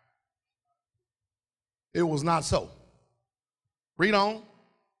 It was not so. Read on.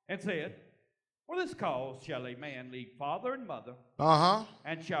 And said, for this cause shall a man leave father and mother,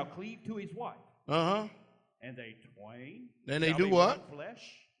 and shall cleave to his wife. And they twain. Then they do what? One flesh.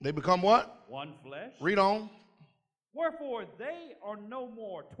 They become what? One flesh. Read on. Wherefore they are no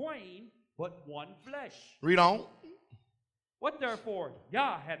more twain, but one flesh. Read on. What therefore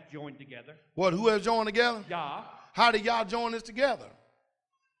Yah hath joined together. What? Who has joined together? Yah. How did Yah join this together?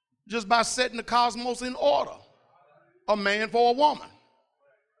 Just by setting the cosmos in order. A man for a woman.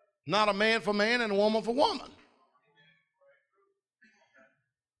 Not a man for man and a woman for woman.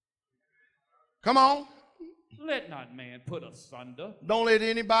 Come on. Let not man put asunder. Don't let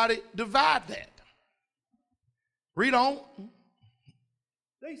anybody divide that. Read on.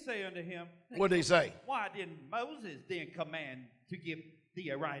 They say unto him. What did they say? Why didn't Moses then command to give thee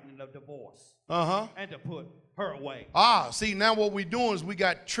a writing of divorce? And to put her away. See, now what we're doing is we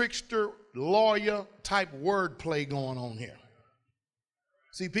got trickster, lawyer type wordplay going on here.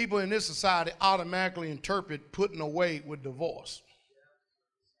 See, people in this society automatically interpret putting away with divorce.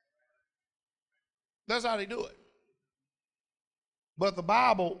 That's how they do it. But the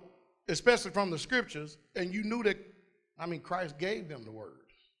Bible, especially from the scriptures, and you knew that, Christ gave them the word.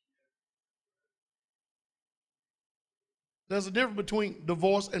 There's a difference between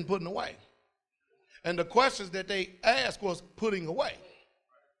divorce and putting away. And the questions that they asked was putting away.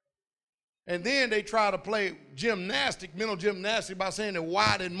 And then they try to play mental gymnastics by saying that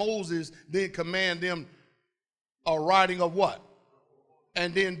why did Moses then command them a writing of what?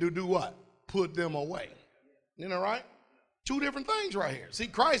 And then to do what? Put them away. You know, right? Two different things right here. See,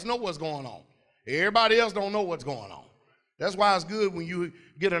 Christ knows what's going on. Everybody else don't know what's going on. That's why it's good when you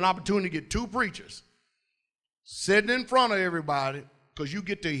get an opportunity to get two preachers sitting in front of everybody, because you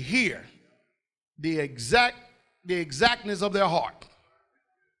get to hear the exactness of their heart.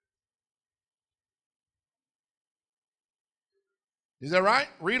 Is that right?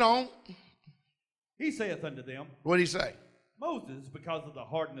 Read on. He saith unto them. What did he say? Moses, because of the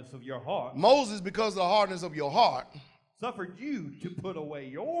hardness of your heart. Moses, because of the hardness of your heart. Suffered you to put away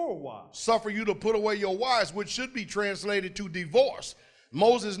your wives. Suffer you to put away your wives, which should be translated to divorce.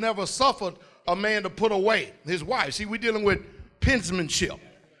 Moses never suffered a man to put away his wife. See, we're dealing with penmanship.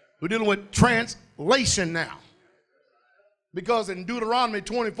 We're dealing with translation now. Because in Deuteronomy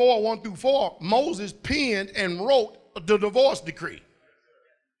 24, 1 through 4, Moses penned and wrote the divorce decree.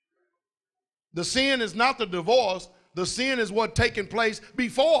 The sin is not the divorce. The sin is what taking place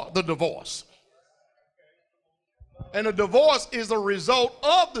before the divorce. And the divorce is a result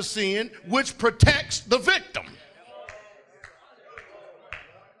of the sin which protects the victim.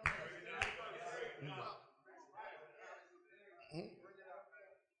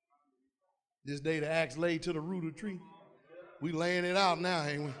 This day the axe laid to the root of the tree. We laying it out now,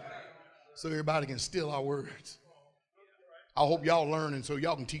 ain't we? So everybody can steal our words. I hope y'all learning so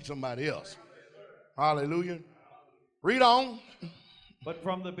y'all can teach somebody else. Hallelujah. Read on. But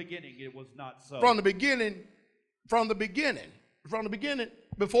from the beginning it was not so. From the beginning,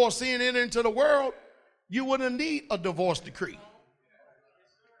 before sin entered into the world, you wouldn't need a divorce decree.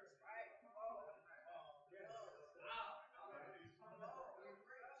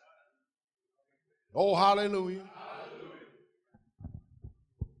 Oh, hallelujah.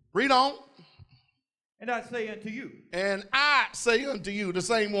 Read on. And I say unto you. And I say unto you, the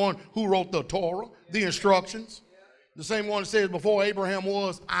same one who wrote the Torah, the instructions, the same one that says before Abraham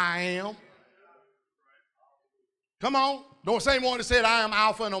was, I am. Come on. The same one that said, I am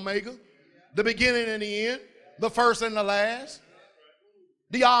Alpha and Omega, the beginning and the end, the first and the last,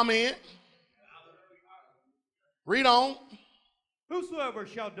 the Amen. Read on. Whosoever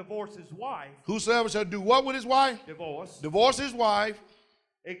shall divorce his wife. Whosoever shall do what with his wife? Divorce. Divorce his wife.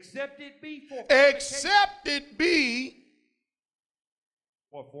 Except it be for fornication. Except it be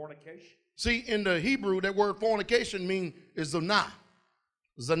for fornication. See, in the Hebrew, that word fornication means is zanah.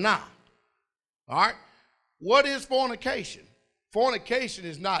 Zanah. All right? What is fornication? Fornication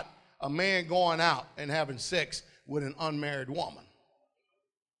is not a man going out and having sex with an unmarried woman.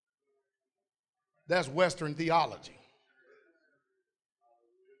 That's Western theology.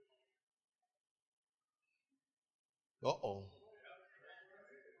 Uh-oh.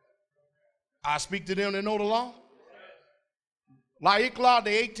 I speak to them that know the law. Laikla, the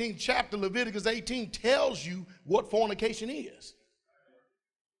 18th chapter, Leviticus 18, tells you what fornication is.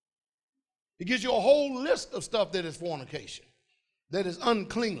 It gives you a whole list of stuff that is fornication, that is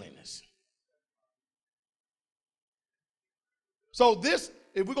uncleanliness. So this,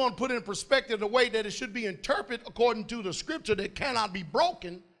 if we're going to put it in perspective the way that it should be interpreted according to the scripture that cannot be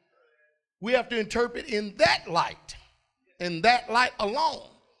broken, we have to interpret in that light alone.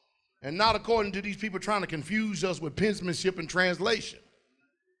 And not according to these people trying to confuse us with penmanship and translation.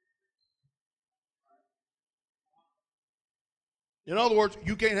 In other words,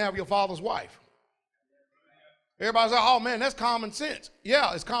 you can't have your father's wife. Everybody says, oh man, that's common sense.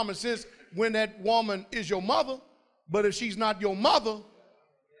 Yeah, it's common sense when that woman is your mother, but if she's not your mother,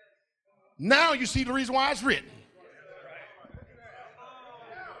 now you see the reason why it's written.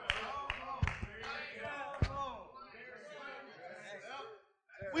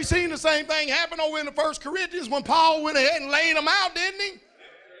 We seen the same thing happen over in the 1 Corinthians when Paul went ahead and laid them out, didn't he?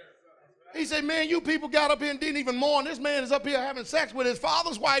 He said, man, you people got up here and didn't even mourn. This man is up here having sex with his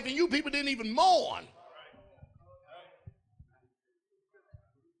father's wife, and you people didn't even mourn.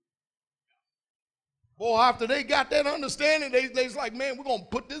 Boy, after they got that understanding, they's like, man, we're going to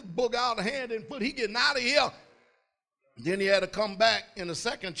put this book out of hand and he getting out of here. Then he had to come back in the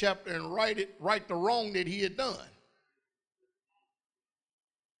 2nd chapter and right the wrong that he had done.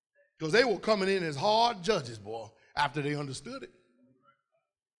 Because they were coming in as hard judges, boy, after they understood it.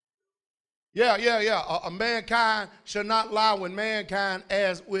 Yeah. A mankind shall not lie with mankind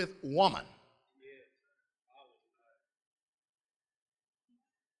as with woman.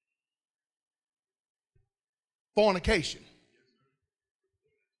 Fornication.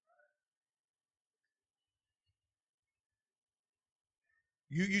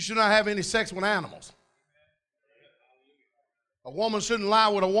 You should not have any sex with animals. A woman shouldn't lie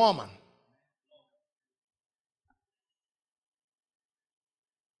with a woman.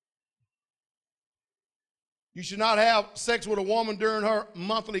 You should not have sex with a woman during her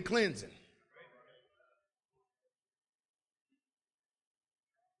monthly cleansing.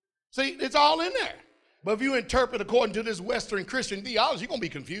 See, it's all in there. But if you interpret according to this Western Christian theology, you're going to be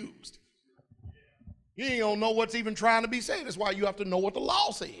confused. You ain't going to know what's even trying to be said. That's why you have to know what the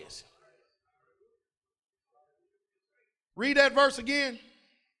law says. Read that verse again.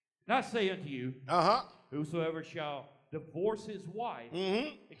 And I say unto you, whosoever shall divorce his wife,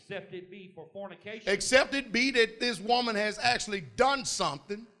 except it be for fornication. Except it be that this woman has actually done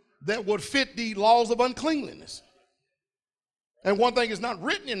something that would fit the laws of uncleanliness. And one thing is not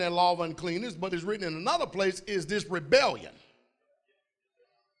written in that law of uncleanness, but is written in another place, is this rebellion,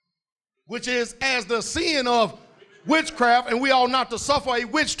 which is as the sin of witchcraft, and we ought not to suffer a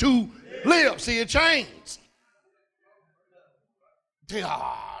witch to live. See, it changed.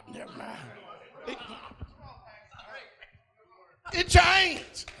 Ah, never mind. It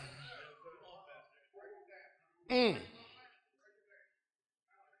changed.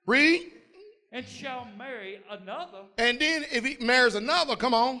 Read. And shall marry another. And then if he marries another,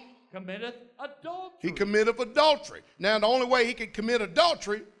 come on. Committeth adultery. He committeth adultery. Now the only way he can commit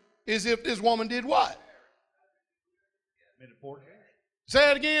adultery is if this woman did what? Committed fornication.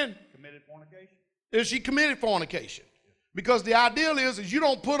 Say it again. Committed fornication. If she committed fornication. Because the ideal is you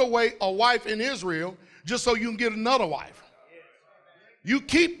don't put away a wife in Israel just so you can get another wife. You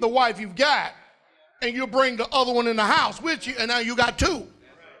keep the wife you've got and you bring the other one in the house with you, and now you got two.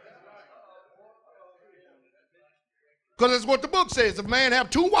 Because that's what the book says. If a man have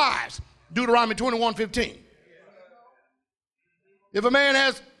two wives, Deuteronomy 21:15. If a man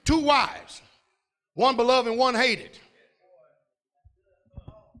has two wives, one beloved and one hated,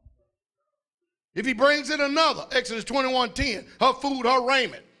 If he brings in another, Exodus 21:10, her food, her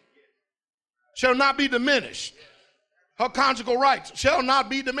raiment shall not be diminished. Her conjugal rights shall not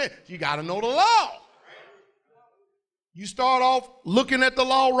be diminished. You got to know the law. You start off looking at the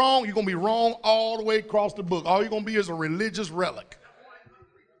law wrong, you're going to be wrong all the way across the book. All you're going to be is a religious relic.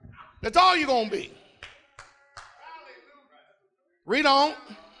 That's all you're going to be. Read on.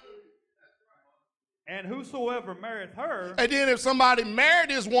 And whosoever marrieth her. And then if somebody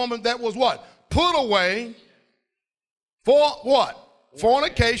married this woman that was what? Put away for what?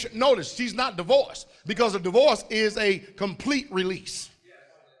 Fornication. Notice, she's not divorced, because a divorce is a complete release.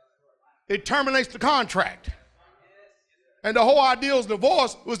 It terminates the contract. And the whole idea of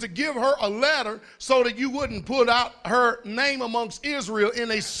divorce was to give her a letter so that you wouldn't put out her name amongst Israel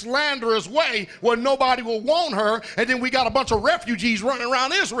in a slanderous way where nobody will want her, and then we got a bunch of refugees running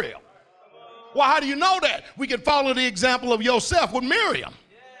around Israel. Well, how do you know that? We can follow the example of Joseph with Miriam.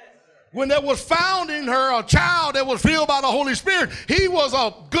 When there was found in her a child that was filled by the Holy Spirit, he was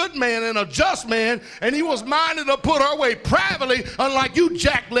a good man and a just man, and he was minded to put her away privately, unlike you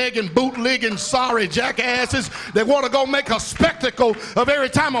jacklegging, bootlegging, sorry jackasses that want to go make a spectacle of every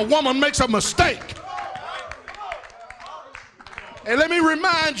time a woman makes a mistake. And let me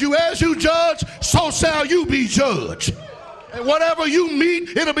remind you, as you judge, so shall you be judged. And whatever you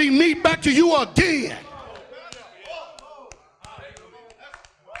meet, it'll be meet back to you again.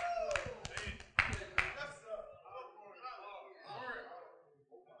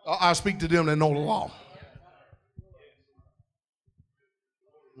 I speak to them that know the law.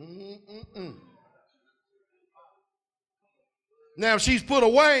 Now, if she's put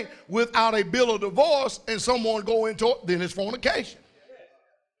away without a bill of divorce and someone go into it, then it's fornication.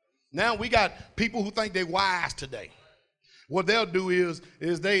 Now we got people who think they're wise today. What they'll do is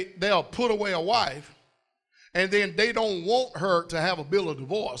they'll put away a wife, and then they don't want her to have a bill of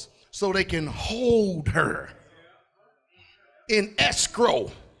divorce, so they can hold her in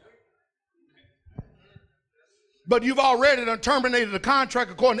escrow. But you've already terminated the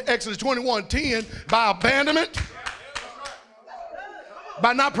contract according to Exodus 21:10 by abandonment,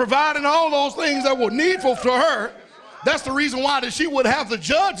 by not providing all those things that were needful for her. That's the reason why that she would have the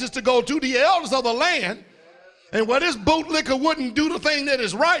judges to go to the elders of the land. And where this bootlicker wouldn't do the thing that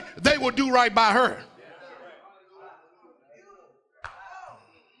is right, they would do right by her.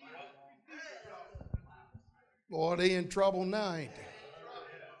 Boy, they in trouble now, ain't they?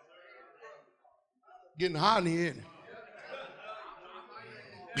 Getting hot in the end.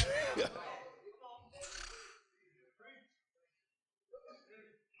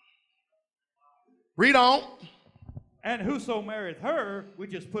 Read on. And whoso marrieth her,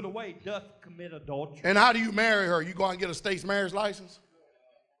 which is put away, doth commit adultery. And how do you marry her? You go out and get a state's marriage license?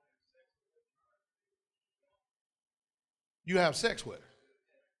 You have sex with her.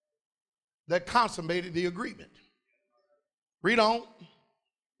 That consummated the agreement. Read on.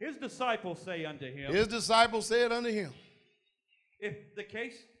 His disciples say unto him. His disciples said unto him. If the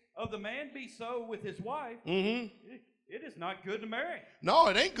case of the man be so with his wife, it is not good to marry. No,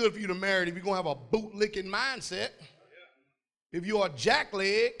 it ain't good for you to marry if you're going to have a bootlicking mindset. If you're a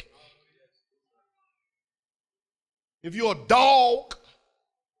jackleg, if you're a dog,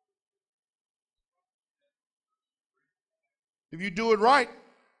 if you do it right,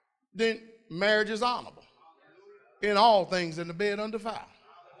 then marriage is honorable. In all things in the bed undefiled.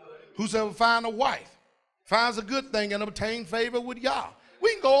 Whosoever find a wife finds a good thing and obtain favor with Yah.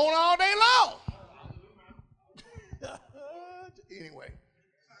 We can go on all day long. Anyway,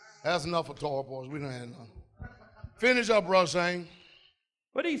 that's enough for Torah boys. We don't have enough. Finish up, Rushane.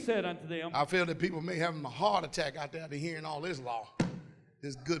 But he said unto them. I feel that people may have a heart attack out there to hearing all this law.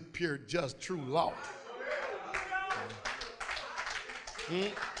 This good, pure, just, true law.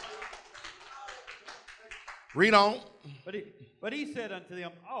 Read on. But he said unto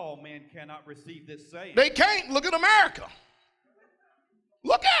them, all men cannot receive this saying. They can't. Look at America.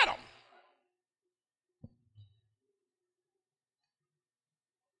 Look at them.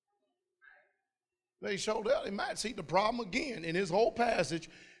 They showed up. They might see the problem again. In his whole passage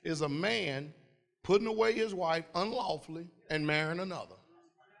is a man putting away his wife unlawfully and marrying another.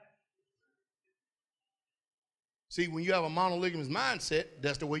 See, when you have a monogamous mindset,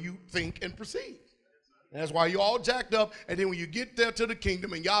 that's the way you think and perceive. And that's why you're all jacked up. And then when you get there to the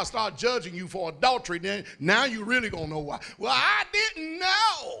kingdom and y'all start judging you for adultery, then now you really gonna know why. Well, I didn't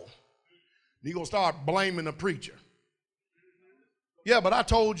know. You're gonna start blaming the preacher. Yeah, but I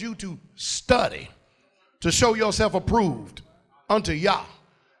told you to study, to show yourself approved unto Yah,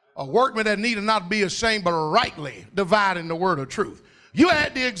 a workman that needed not be ashamed, but rightly dividing the word of truth. You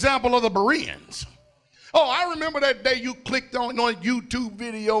had the example of the Bereans. Oh, I remember that day you clicked on a YouTube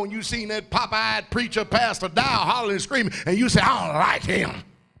video and you seen that pop-eyed preacher, Pastor Dowell, hollering and screaming, and you said, I don't like him.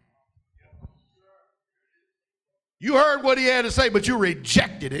 You heard what he had to say, but you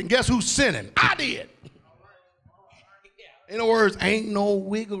rejected it. And guess who sent him? I did. In other words, ain't no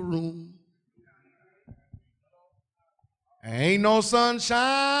wiggle room. Ain't no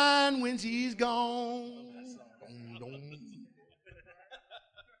sunshine when she's gone.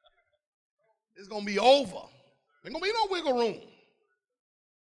 It's going to be over. There's going to be no wiggle room.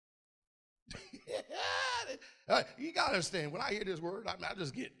 You got to understand, when I hear this word, I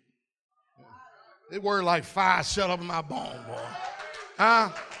just get this word like fire shut up in my bone, boy.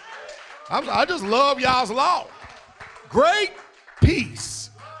 I just love y'all's law. Great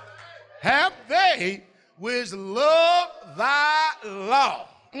peace have they which love thy law,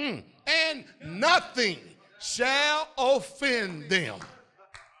 and nothing shall offend them.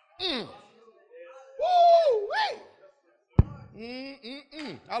 Woo, hey.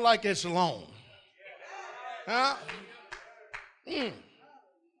 I like that shalom. You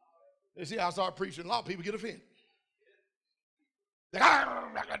see, I start preaching law, people get offended.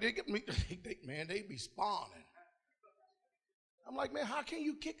 Man, they be spawning. I'm like, man, how can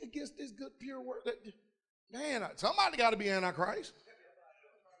you kick against this good, pure word? Man, somebody got to be Antichrist.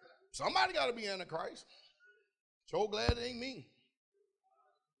 Somebody got to be Antichrist. So glad it ain't me.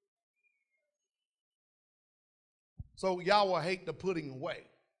 So Yahweh hate the putting away.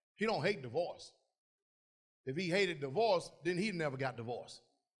 He don't hate divorce. If he hated divorce, then he never got divorced.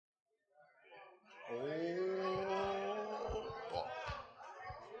 Oh.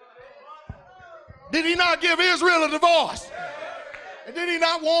 Did he not give Israel a divorce? And did he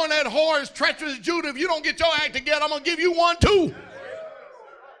not warn that whorish, treacherous Judah, if you don't get your act together, I'm going to give you one too?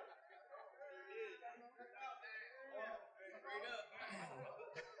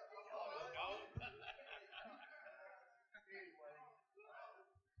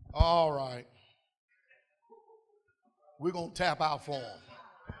 All right. We're going to tap out for him.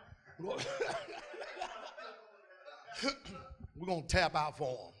 We're going to tap out for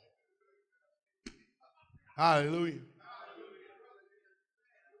him. Hallelujah.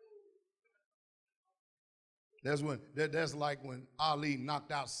 That's like when Ali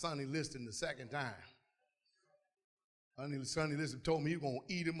knocked out Sonny Liston the second time. Sonny Liston told me he was going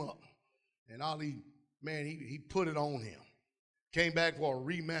to eat him up. And Ali, man, he put it on him. Came back for a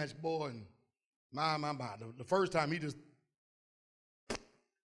rematch, boy, and my. The first time he just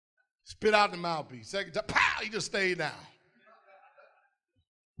spit out the mouthpiece. Second time, pow, he just stayed down.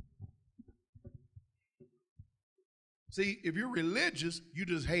 See, if you're religious, you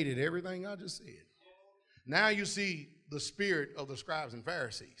just hated everything I just said. Now you see the spirit of the scribes and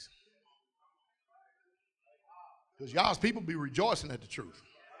Pharisees. Because y'all's people be rejoicing at the truth.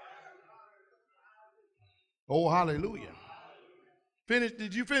 Oh, hallelujah. Finish?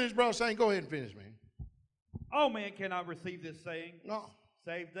 Did you finish, Brother Saint? Go ahead and finish, man. All men cannot receive this saying. No.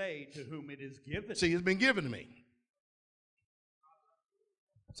 Save they to whom it is given. See, it's been given to me.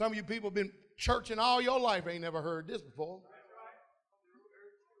 Some of you people have been churching all your life, ain't never heard this before.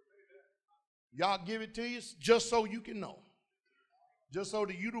 Y'all give it to you just so you can know. Just so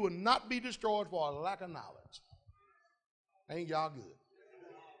that you will not be destroyed for a lack of knowledge. Ain't y'all good?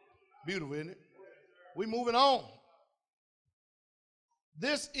 Beautiful, isn't it? We moving on.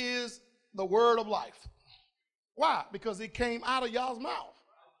 This is the word of life. Why? Because it came out of y'all's mouth.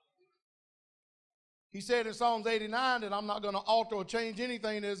 He said in Psalms 89 that I'm not going to alter or change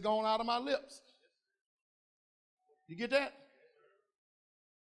anything that's gone out of my lips. You get that?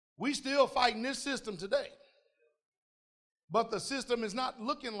 We still fighting this system today. But the system is not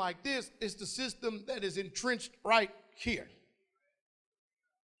looking like this. It's the system that is entrenched right here.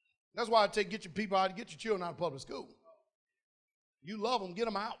 That's why I say get your people out, get your children out of public school. You love them, get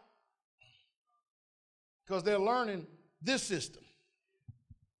them out. Because they're learning this system.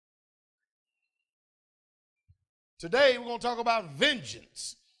 Today we're going to talk about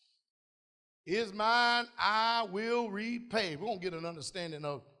vengeance. Is mine, I will repay. We're going to get an understanding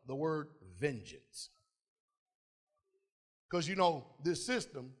of the word vengeance. Because you know, this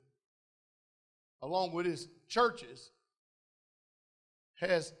system, along with its churches,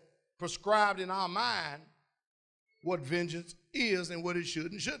 has prescribed in our mind what vengeance is and what it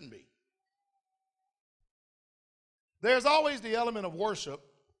should and shouldn't be. There's always the element of worship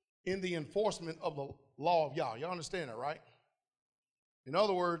in the enforcement of the law of Yah. Y'all understand that, right? In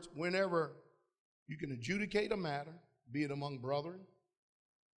other words, whenever you can adjudicate a matter, be it among brethren,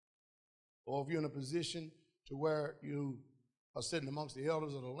 or if you're in a position to where you are sitting amongst the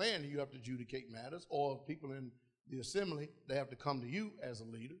elders of the land and you have to adjudicate matters, or people in the assembly, they have to come to you as a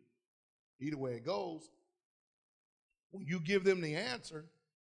leader. Either way it goes, when you give them the answer,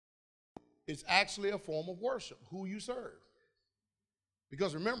 it's actually a form of worship, who you serve.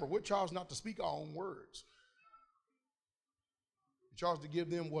 Because remember, we're charged not to speak our own words. We're charged to give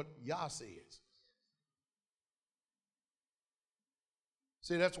them what Yah says.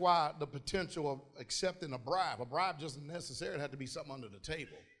 See, that's why the potential of accepting a bribe doesn't necessarily have to be something under the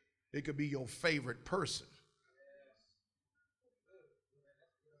table. It could be your favorite person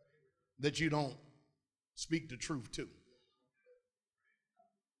that you don't speak the truth to.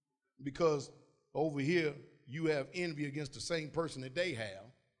 Because over here, you have envy against the same person that they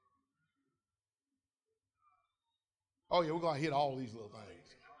have. Oh, yeah, we're going to hit all these little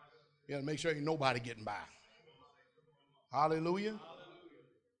things. You got to make sure ain't nobody getting by. Hallelujah.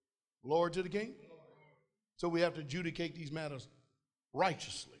 Glory to the King. So we have to adjudicate these matters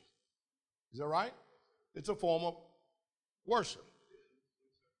righteously. Is that right? It's a form of worship.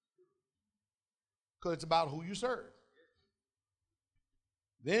 Because it's about who you serve.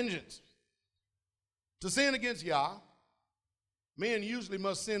 Vengeance. To sin against Yah, men usually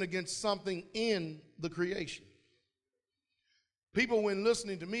must sin against something in the creation. People, when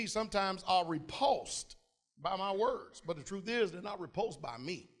listening to me, sometimes are repulsed by my words. But the truth is, they're not repulsed by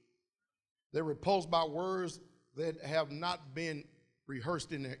me. They're repulsed by words that have not been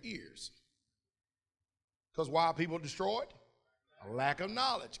rehearsed in their ears. Because why are people destroyed? A lack of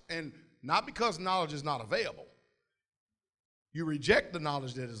knowledge. And not because knowledge is not available. You reject the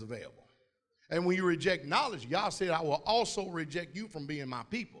knowledge that is available. And when you reject knowledge, Yah said, I will also reject you from being my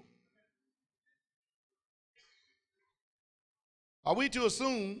people. Are we to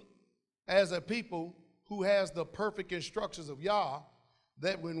assume, as a people who has the perfect instructions of Yah,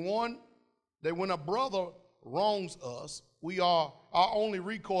 that when a brother wrongs us, our only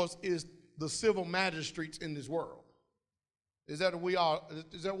recourse is the civil magistrates in this world? Is that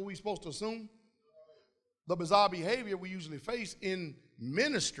what we're supposed to assume? The bizarre behavior we usually face in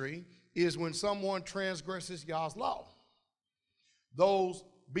ministry is when someone transgresses Yah's law. Those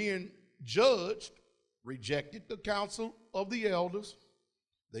being judged rejected the counsel of the elders.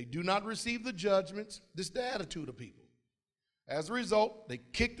 They do not receive the judgments. This is the attitude of people. As a result, they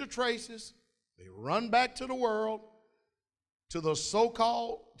kick the traces. They run back to the world to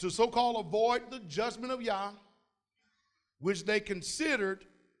so-called avoid the judgment of Yah, which they considered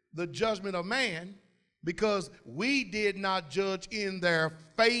the judgment of man, because we did not judge in their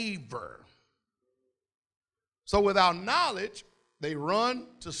favor. So without knowledge, they run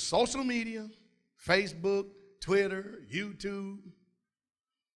to social media, Facebook, Twitter, YouTube.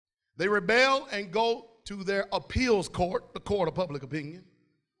 They rebel and go to their appeals court, the court of public opinion,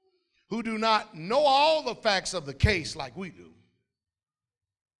 who do not know all the facts of the case like we do.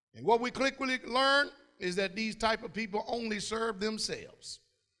 And what we quickly learn is that these type of people only serve themselves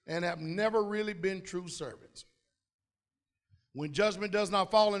and have never really been true servants. When judgment does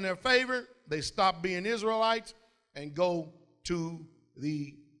not fall in their favor, they stop being Israelites and go to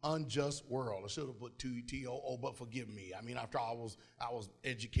the unjust world. I should have put TOO, but forgive me. I mean, after all, I was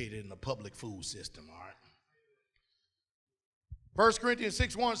educated in the public food system, all right? 1 Corinthians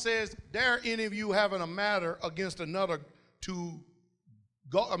 6:1 says, dare any of you having a matter against another to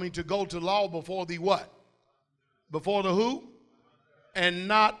go to law before the what? Before the who? And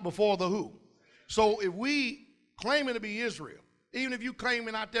not before the who. So if we claiming to be Israel, even if you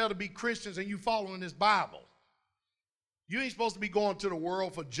claiming out there to be Christians and you following this Bible, you ain't supposed to be going to the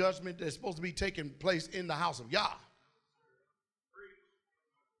world for judgment that's supposed to be taking place in the house of Yah.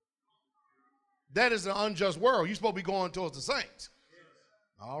 That is an unjust world. You're supposed to be going towards the saints.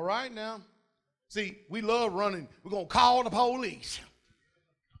 All right now. See, we love running. We're going to call the police.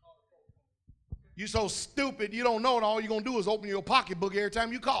 You're so stupid, you don't know it. All you're going to do is open your pocketbook every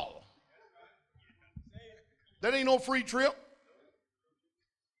time you call. That ain't no free trip.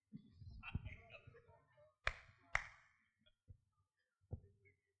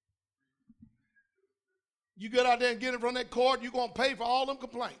 You get out there and get it from that court, you're going to pay for all them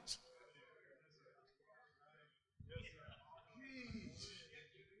complaints.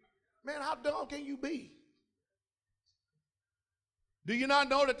 Man, how dumb can you be? Do you not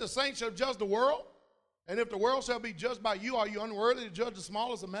know that the saints shall judge the world? And if the world shall be judged by you, are you unworthy to judge the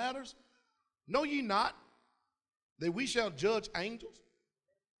smallest of matters? Know ye not that we shall judge angels?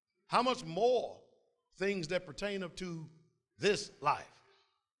 How much more things that pertain up to this life?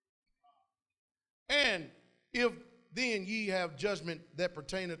 And if then ye have judgment that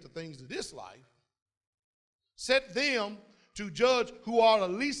pertaineth to things of this life, set them to judge who are the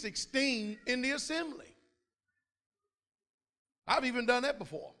least esteemed in the assembly. I've even done that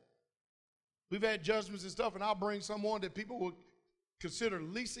before. We've had judgments and stuff, and I'll bring someone that people would consider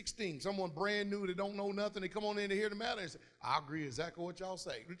least 16. Someone brand new that don't know nothing, they come on in to hear the matter and say, I agree exactly what y'all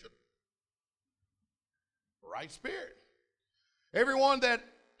say. Right spirit. Everyone that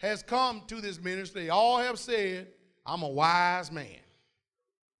has come to this ministry, they all have said, I'm a wise man.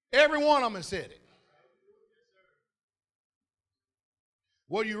 Every one of them has said it.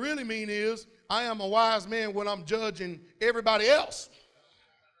 What you really mean is, I am a wise man when I'm judging everybody else.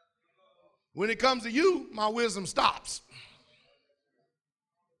 When it comes to you, my wisdom stops.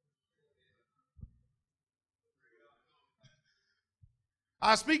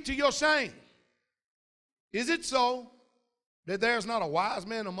 I speak to your shame. Is it so that there is not a wise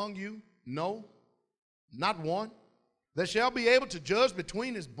man among you? No, not one. That shall be able to judge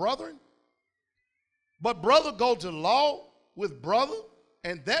between his brethren? But brother go to law with brother,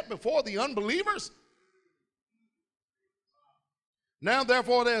 and that before the unbelievers? Now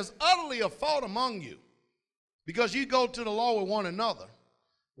therefore there is utterly a fault among you, because you go to the law with one another.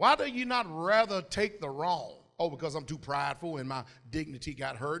 Why do you not rather take the wrong? Oh, because I'm too prideful and my dignity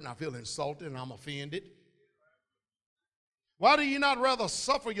got hurt and I feel insulted and I'm offended. Why do you not rather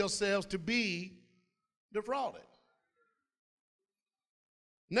suffer yourselves to be defrauded?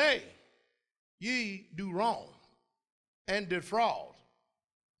 Nay, ye do wrong and defraud,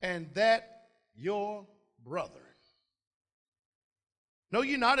 and that your brother. Know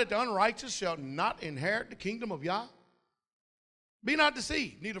ye not that the unrighteous shall not inherit the kingdom of Yah? Be not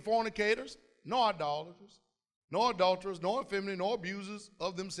deceived, neither fornicators, nor idolaters, nor adulterers, nor effeminate, nor abusers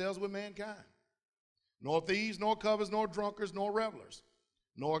of themselves with mankind, nor thieves, nor covetous, nor drunkards, nor revelers,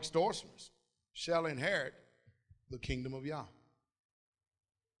 nor extortioners shall inherit the kingdom of Yah.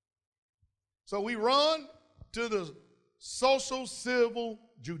 So we run to the social, civil,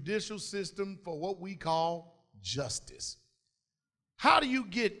 judicial system for what we call justice. How do you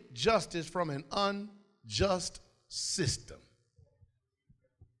get justice from an unjust system?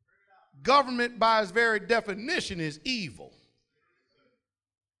 Government, by its very definition, is evil.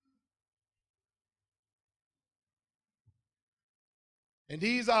 And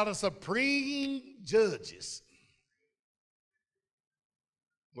these are the supreme judges.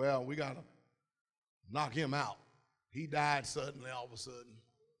 Well, we got to knock him out. He died suddenly all of a sudden.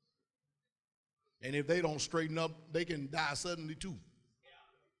 And if they don't straighten up, they can die suddenly too.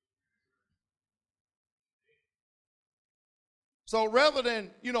 So rather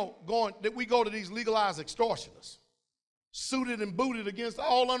than, we go to these legalized extortioners, suited and booted against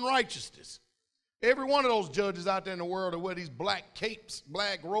all unrighteousness. Every one of those judges out there in the world that wear these black capes,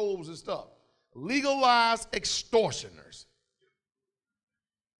 black robes and stuff. Legalized extortioners.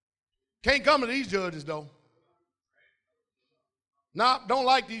 Can't come to these judges though. Nah, don't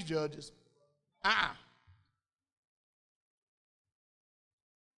like these judges.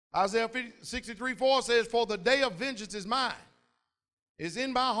 Isaiah 63:4 says, for the day of vengeance is mine. Is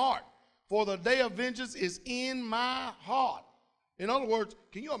in my heart. For the day of vengeance is in my heart. In other words,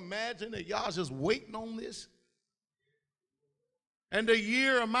 can you imagine that y'all just waiting on this? And the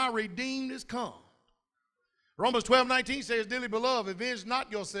year of my redeemed is come. Romans 12:19 says, dearly beloved, avenge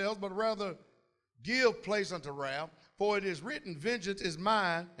not yourselves, but rather give place unto wrath. For it is written, vengeance is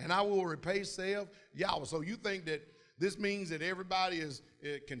mine, and I will repay, saith Yahweh. So you think that this means that everybody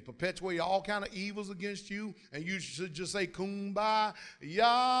can perpetuate all kind of evils against you, and you should just say, kumbaya,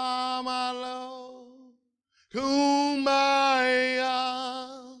 my love, kumbaya.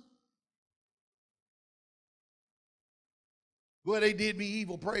 Well, they did me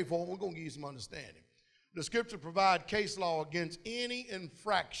evil, pray for them. We're going to give you some understanding. The scripture provides case law against any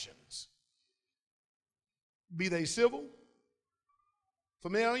infractions, be they civil,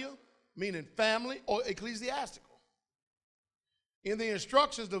 familiar, meaning family, or ecclesiastical. In the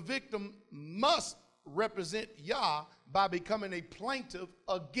instructions, the victim must represent Yah by becoming a plaintiff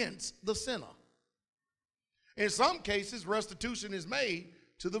against the sinner. In some cases, restitution is made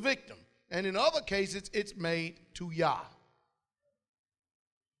to the victim, and in other cases, it's made to Yah.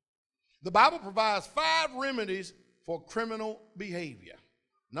 The Bible provides 5 remedies for criminal behavior.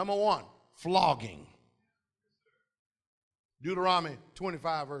 Number 1, flogging. Deuteronomy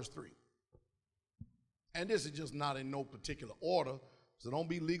 25, verse 3. And this is just not in no particular order, so don't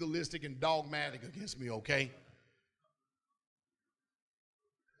be legalistic and dogmatic against me, okay?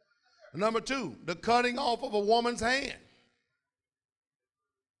 Number 2, the cutting off of a woman's hand.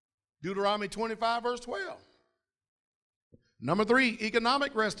 Deuteronomy 25, verse 12. Number 3,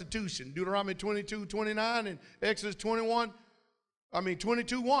 economic restitution. Deuteronomy 22:29 and Exodus 22:1.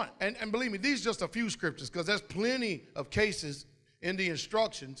 And believe me, these are just a few scriptures, because there's plenty of cases in the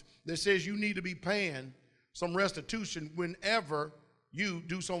instructions that says you need to be paying some restitution whenever you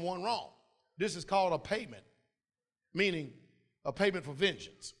do someone wrong. This is called a payment, meaning a payment for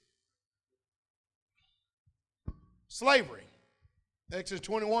vengeance. Slavery. Exodus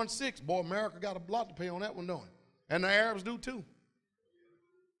 21:6. Boy, America got a lot to pay on that one, don't it? And the Arabs do too.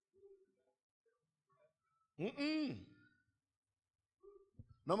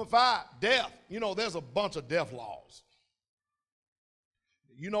 Number 5, death. You know, there's a bunch of death laws.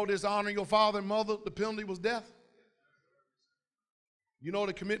 You know, dishonoring your father and mother, the penalty was death. You know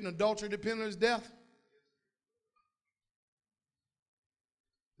that committing adultery, the penalty is death.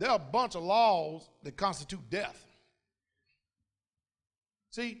 There are a bunch of laws that constitute death.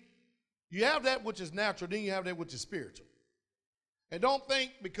 See, you have that which is natural, then you have that which is spiritual. And don't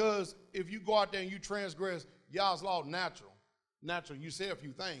think because if you go out there and you transgress Yah's law natural, you say a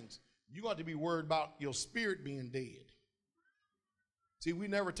few things, you got to be worried about your spirit being dead. See, we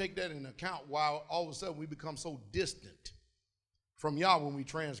never take that into account while all of a sudden we become so distant from Yah when we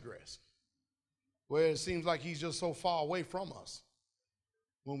transgress. Where it seems like he's just so far away from us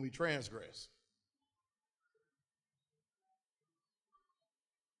when we transgress.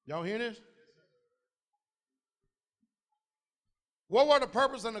 Y'all hear this? What were the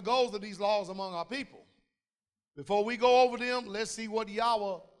purpose and the goals of these laws among our people? Before we go over them, let's see what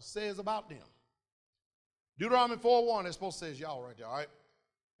Yahweh says about them. Deuteronomy 4:1, it's supposed to say Yahweh right there, all right?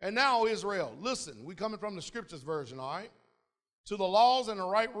 And now, Israel, listen, we coming from the scriptures version, all right? To the laws and the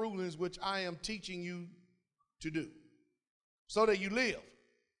right rulings which I am teaching you to do, so that you live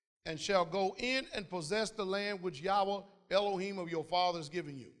and shall go in and possess the land which Yahweh, Elohim of your fathers,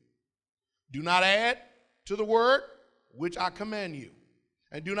 given you. Do not add to the word which I command you,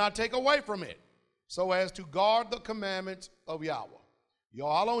 and do not take away from it, so as to guard the commandments of Yahweh,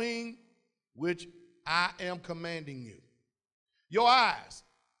 your Elohim, which I am commanding you. Your eyes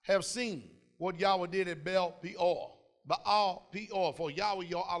have seen what Yahweh did at Baal Peor. For Yahweh,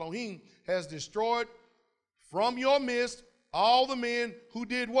 your Elohim, has destroyed from your midst all the men who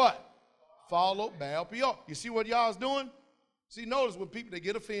did what? Follow Baal Peor. You see what Yahweh's doing? See, notice when people, they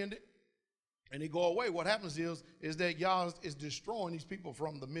get offended and they go away, what happens is that Yah is destroying these people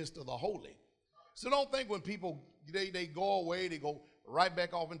from the midst of the holy. So don't think when people, they go away, they go right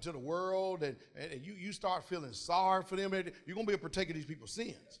back off into the world, and you start feeling sorry for them. You're going to be a partaker of these people's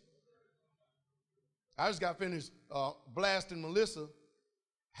sins. I just got finished blasting Melissa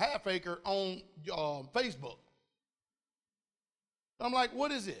Halfacre on Facebook. I'm like,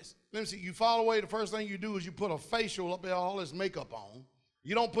 what is this? Let me see. You follow away, the first thing you do is you put a facial up there, all this makeup on.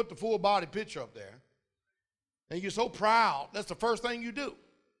 You don't put the full body picture up there. And you're so proud, that's the first thing you do.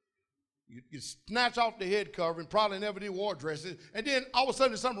 You snatch off the head covering, probably never did wear dresses, and then all of a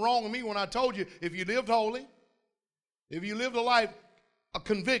sudden there's something wrong with me when I told you if you lived holy, if you lived a life, a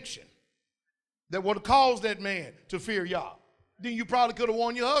conviction that would have caused that man to fear Yah, then you probably could have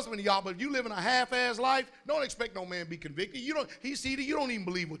warned your husband of Yah. But if you live in a half-ass life, don't expect no man to be convicted. You don't even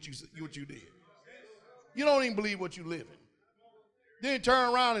believe what you did. You don't even believe what you live in. Then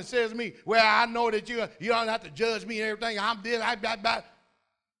turn around and says to me, well, I know that you don't have to judge me and everything. I'm this,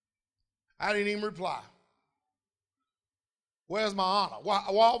 I didn't even reply. Where's my honor? Why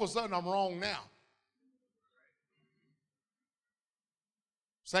all of a sudden I'm wrong now?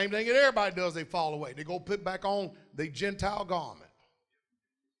 Same thing that everybody does, they fall away. They go put back on the Gentile garment.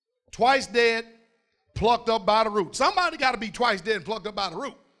 Twice dead, plucked up by the root. Somebody got to be twice dead and plucked up by the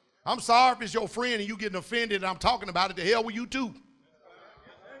root. I'm sorry if it's your friend and you getting offended and I'm talking about it. The hell with you too.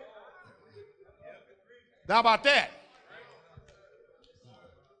 How about that?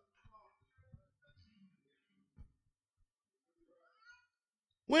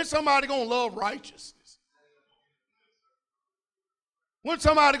 When somebody going to love righteousness? When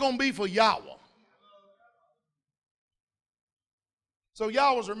somebody going to be for Yahweh? So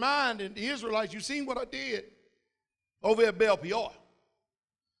Yahweh was reminding the Israelites, you seen what I did over at Baal Peor.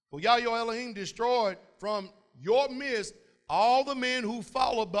 For Yah, your Elohim, destroyed from your midst all the men who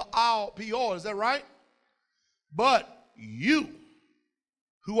followed Baal Peor. Is that right? But you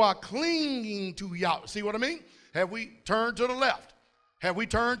who are clinging to Yahweh. See what I mean? Have we turned to the left? Have we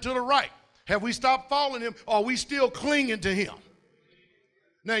turned to the right? Have we stopped following him? Or are we still clinging to him?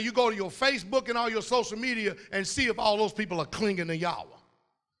 Now you go to your Facebook and all your social media and see if all those people are clinging to Yahweh.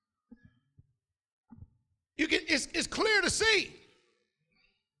 It's clear to see.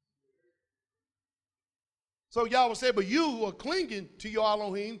 So Yahweh said, but you who are clinging to your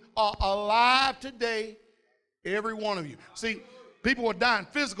Elohim are alive today, every one of you. See, people were dying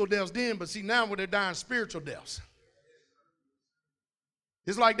physical deaths then, but see now they're dying spiritual deaths.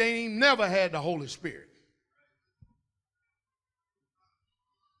 It's like they ain't never had the Holy Spirit.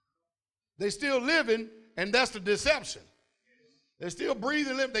 They're still living, and that's the deception. They're still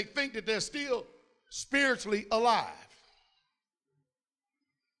breathing, living. They think that they're still spiritually alive.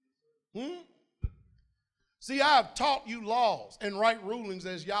 See, I have taught you laws and right rulings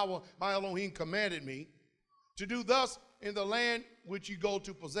as Yahweh my Elohim commanded me to do thus in the land which you go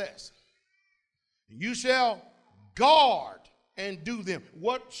to possess. You shall guard and do them.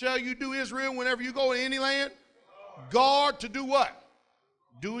 What shall you do, Israel, whenever you go to any land? Guard to do what?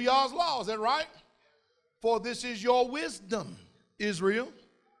 Do y'all's laws. Is that right? For this is your wisdom, Israel,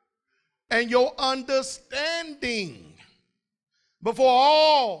 and your understanding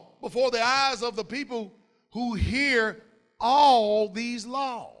before the eyes of the people who hear all these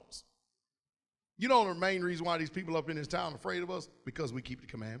laws. You know the main reason why these people up in this town are afraid of us? Because we keep the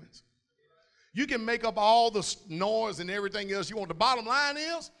commandments. You can make up all the noise and everything else you want. The bottom line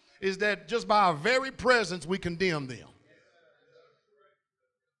is that just by our very presence we condemn them.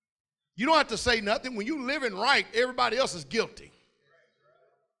 You don't have to say nothing. When you living right, everybody else is guilty.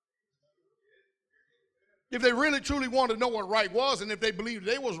 If they really truly want to know what right was, and if they believed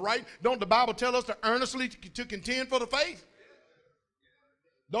they was right, don't the Bible tell us to earnestly to contend for the faith?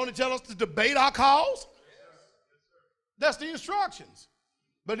 Don't it tell us to debate our cause? That's the instructions.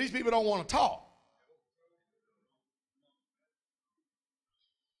 But these people don't want to talk.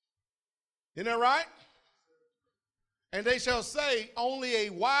 Isn't that right? And they shall say, only a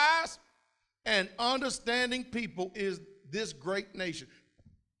wise and understanding people is this great nation.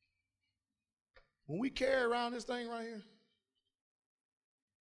 When we carry around this thing right here,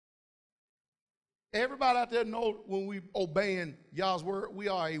 everybody out there know when we obeying Yah's word, we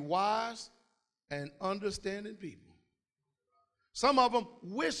are a wise and understanding people. Some of them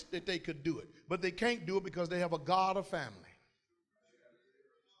wish that they could do it, but they can't do it because they have a God of family.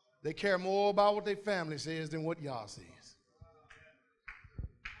 They care more about what their family says than what Yah says.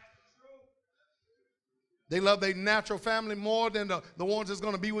 They love their natural family more than the ones that's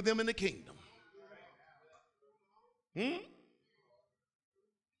going to be with them in the kingdom.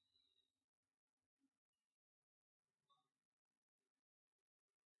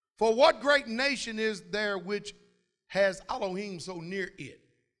 For what great nation is there which has Elohim so near it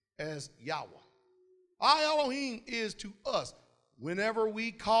as Yahweh? Our Elohim is to us whenever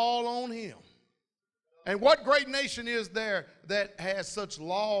we call on him. And what great nation is there that has such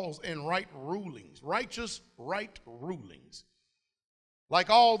laws and right rulings, righteous right rulings, like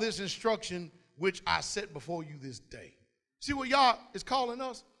all this instruction which I set before you this day? See what Yah is calling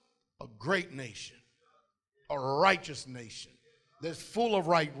us? A great nation, a righteous nation that's full of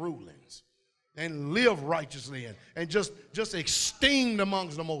right rulings and live righteously and just esteemed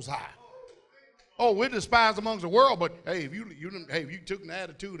amongst the Most High. Oh, we're despised amongst the world, but hey, if you took an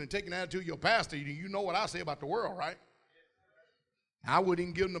attitude and take an attitude of your pastor, you know what I say about the world, right? I wouldn't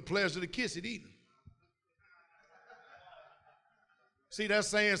even give them the pleasure to kiss it either. See, that's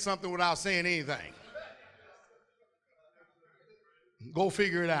saying something without saying anything. Go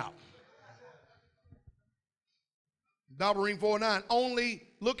figure it out. Dowell 4:9. Only,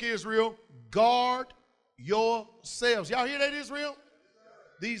 look, Israel, guard yourselves. Y'all hear that, Israel?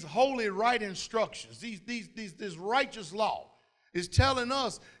 These holy right instructions, this righteous law is telling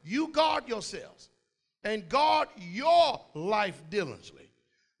us, you guard yourselves and guard your life diligently,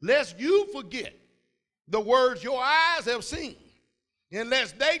 lest you forget the words your eyes have seen,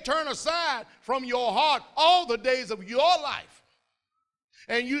 unless they turn aside from your heart all the days of your life.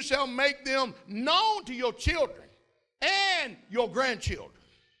 And you shall make them known to your children and your grandchildren.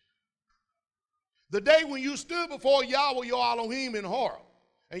 The day when you stood before Yahweh your Elohim in Horeb,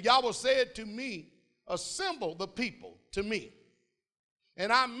 and Yahweh said to me, assemble the people to me,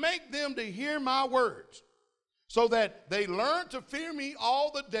 and I make them to hear my words, so that they learn to fear me all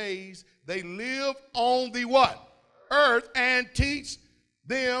the days they live on the what? Earth, and teach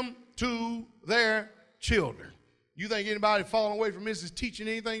them to their children. You think anybody falling away from this is teaching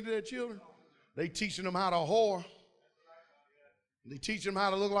anything to their children? They teaching them how to whore. They teaching them how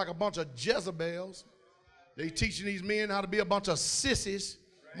to look like a bunch of Jezebels. They teaching these men how to be a bunch of sissies.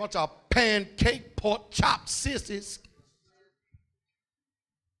 Bunch of pancake pork chop sissies.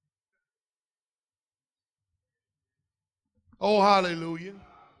 Oh, hallelujah.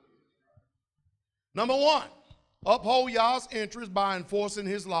 Number one, uphold Yah's interest by enforcing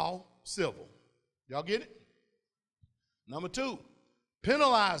his law, civil. Y'all get it? Number two,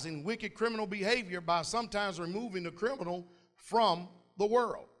 penalizing wicked criminal behavior by sometimes removing the criminal from the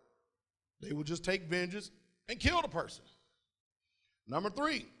world. They will just take vengeance and kill the person. Number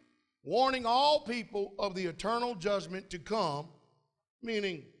three, warning all people of the eternal judgment to come,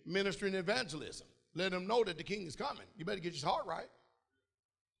 meaning ministry and evangelism. Let them know that the king is coming. You better get your heart right.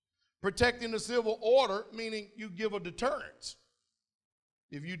 Protecting the civil order, meaning you give a deterrence.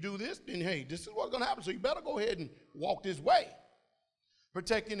 If you do this, then hey, this is what's going to happen, so you better go ahead and walk this way.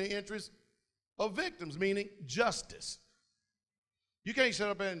 Protecting the interests of victims, meaning justice. You can't sit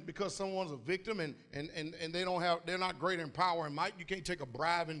up and because someone's a victim and they're not great in power and might, you can't take a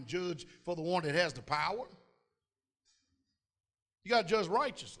bribe and judge for the one that has the power. You got to judge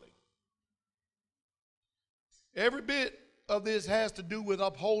righteously. Every bit of this has to do with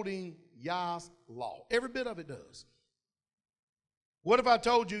upholding Yah's law. Every bit of it does. What if I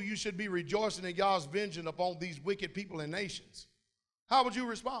told you you should be rejoicing in Yah's vengeance upon these wicked people and nations? How would you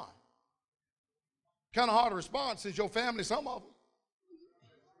respond? Kind of hard to respond since your family, some of them.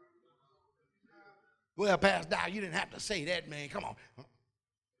 Well, Pastor Dowell, you didn't have to say that, man. Come on.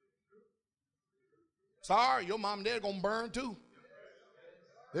 Sorry, your mom and dad are going to burn too.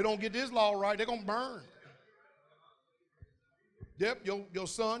 They don't get this law right, they're going to burn. Yep, your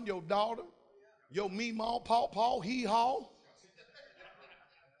son, your daughter, your meemaw, paw, hee-haw.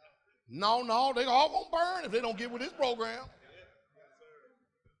 No, they're all going to burn if they don't get with this program.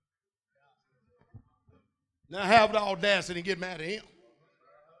 Now have the audacity and get mad at him.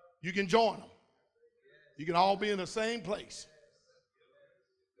 You can join them. You can all be in the same place.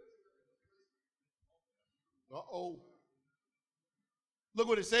 Uh-oh. Look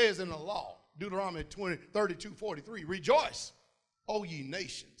what it says in the law. Deuteronomy 32:43. Rejoice, O ye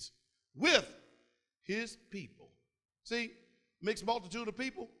nations, with his people. See, mixed multitude of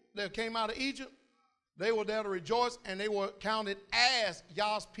people that came out of Egypt, they were there to rejoice, and they were counted as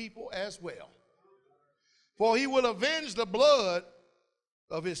Yah's people as well. For he will avenge the blood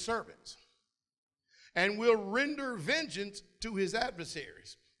of his servants, and will render vengeance to his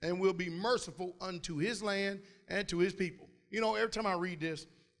adversaries, and will be merciful unto his land and to his people. You know, every time I read this,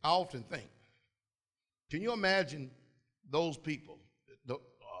 I often think, can you imagine those people,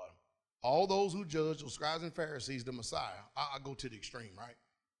 all those who judge, those scribes and Pharisees, the Messiah? I go to the extreme, right?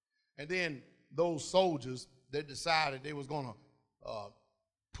 And then those soldiers that decided they was going to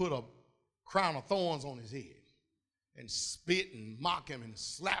put a crown of thorns on his head and spit and mock him and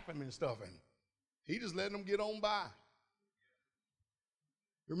slap him and stuff, and he just let them get on by.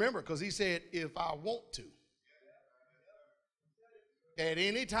 Remember, because he said, if I want to, at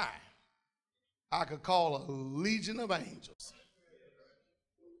any time, I could call a legion of angels.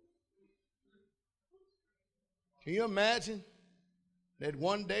 Can you imagine that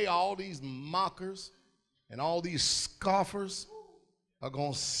one day all these mockers and all these scoffers are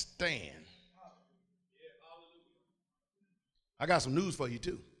going to stand? I got some news for you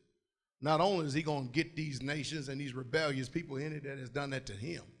too. Not only is he going to get these nations and these rebellious people in it that has done that to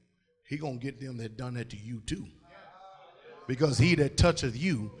him, he going to get them that done that to you too. Because he that toucheth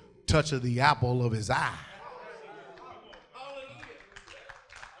you toucheth the apple of his eye.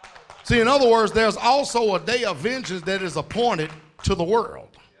 See, in other words, there's also a day of vengeance that is appointed to the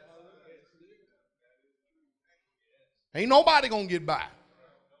world. Ain't nobody going to get by.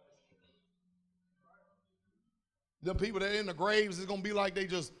 The people that are in the graves is going to be like they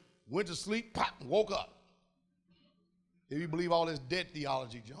just went to sleep, pop, and woke up. If you believe all this dead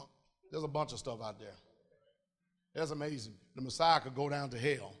theology junk, there's a bunch of stuff out there. That's amazing. The Messiah could go down to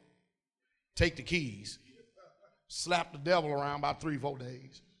hell, take the keys, slap the devil around about 3-4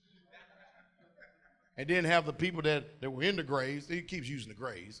 days, and then have the people that were in the graves, he keeps using the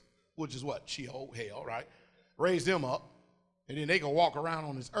graves, which is what? Sheol, hell, right? Raise them up, and then they can walk around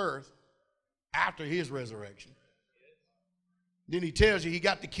on this earth after his resurrection. Then he tells you he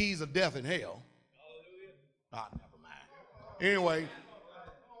got the keys of death and hell. Ah, never mind. Anyway,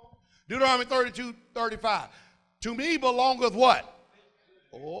 Deuteronomy 32:35. To me belongeth what?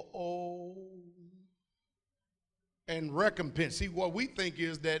 And recompense. See, what we think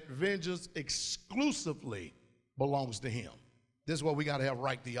is that vengeance exclusively belongs to him. This is what we got to have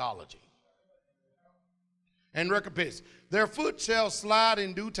right theology. And recompense. Their foot shall slide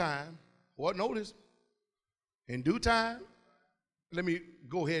in due time. What? Notice. In due time. Let me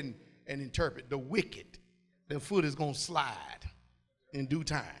go ahead and interpret. The wicked, their foot is going to slide in due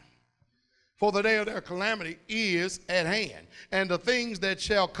time. For the day of their calamity is at hand, and the things that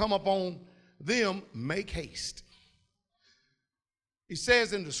shall come upon them make haste. He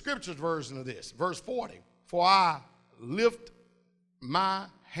says in the scriptures version of this, verse 40, for I lift my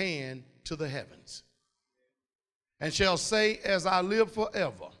hand to the heavens, and shall say as I live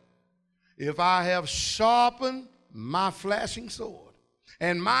forever, if I have sharpened my flashing sword,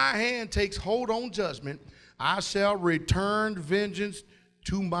 and my hand takes hold on judgment, I shall return vengeance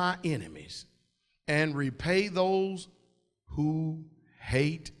to my enemies, and repay those who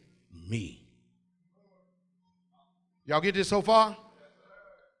hate me. Y'all get this so far?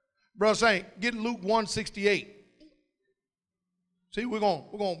 Brother Saint, get Luke 1:68. See, we're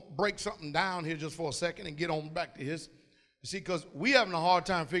gonna break something down here just for a second and get on back to his. You see, because we having a hard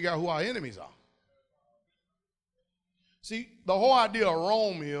time figuring out who our enemies are. See, the whole idea of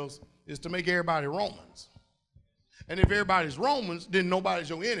Rome is to make everybody Romans. And if everybody's Romans, then nobody's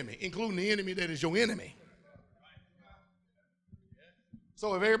your enemy, including the enemy that is your enemy.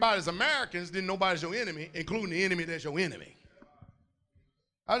 So if everybody's Americans, then nobody's your enemy, including the enemy that's your enemy.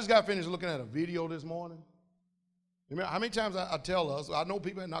 I just got finished looking at a video this morning. Remember how many times I tell us, I know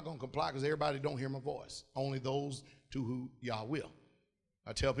people are not going to comply because everybody don't hear my voice. Only those to who y'all will.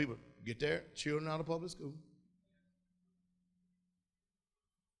 I tell people, get their children out of public school.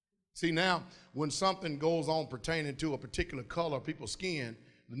 See, now, when something goes on pertaining to a particular color of people's skin,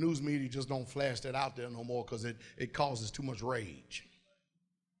 the news media just don't flash that out there no more because it causes too much rage.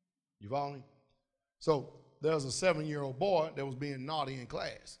 You follow me? So there was a 7-year-old boy that was being naughty in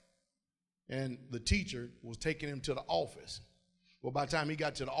class. And the teacher was taking him to the office. Well, by the time he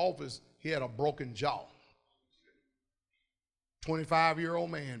got to the office, he had a broken jaw.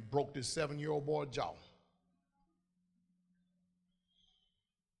 25-year-old man broke this 7-year-old boy's jaw.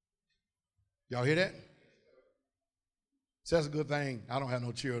 Y'all hear that? So that's a good thing. I don't have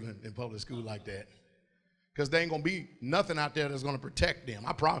no children in public school like that. Because there ain't going to be nothing out there that's going to protect them.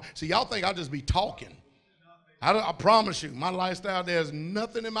 I promise. See, y'all think I'll just be talking. I promise you, my lifestyle, there's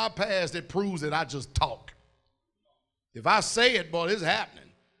nothing in my past that proves that I just talk. If I say it, boy, it's happening.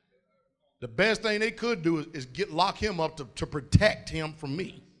 The best thing they could do is lock him up to protect him from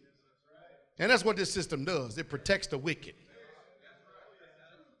me. And that's what this system does. It protects the wicked.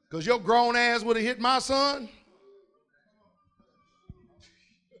 Because your grown ass would have hit my son.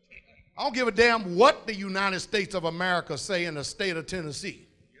 I don't give a damn what the United States of America say in the state of Tennessee.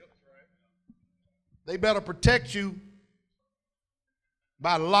 They better protect you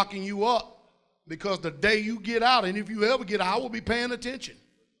by locking you up, because the day you get out, and if you ever get out, I will be paying attention.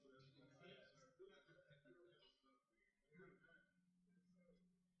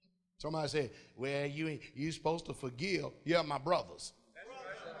 Somebody said, well, you supposed to forgive. Yeah, my brothers.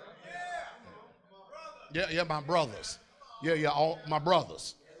 Yeah, my brothers. Yeah, all my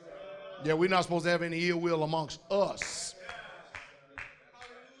brothers. Yeah, we're not supposed to have any ill will amongst us.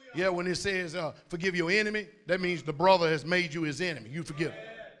 Yeah, when it says forgive your enemy, that means the brother has made you his enemy. You forgive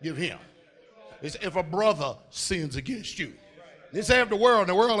him. It's if a brother sins against you. They say of the world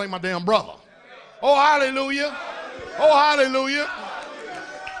ain't my damn brother. Oh, hallelujah. Oh, hallelujah.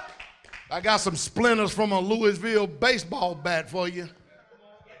 I got some splinters from a Louisville baseball bat for you.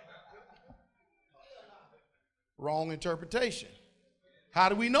 Wrong interpretation. How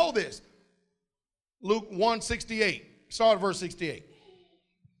do we know this? Luke 1:68. Start at verse 68.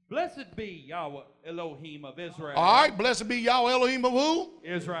 Blessed be Yahweh Elohim of Israel. All right, blessed be Yahweh Elohim of who?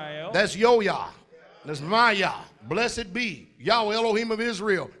 Israel. That's Yo Yah. That's my Yah. Blessed be Yahweh Elohim of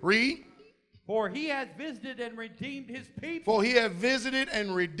Israel. Read. For he has visited and redeemed his people. For he has visited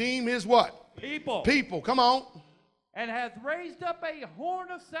and redeemed his what? People. People. Come on. And hath raised up a horn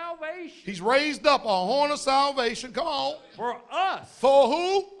of salvation. He's raised up a horn of salvation. Come on. For us. For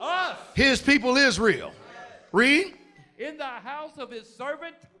who? Us. His people Israel. Read. In the house of his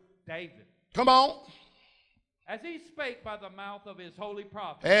servant David. Come on. As he spake by the mouth of his holy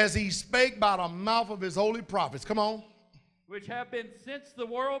prophets. As he spake by the mouth of his holy prophets. Come on. Which have been since the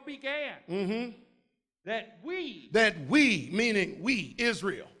world began. Mm-hmm. That we, meaning we,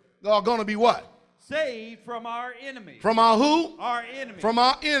 Israel, are going to be what? Saved from our enemies. From our who? Our enemies. From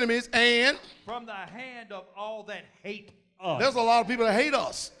our enemies and? From the hand of all that hate us. There's a lot of people that hate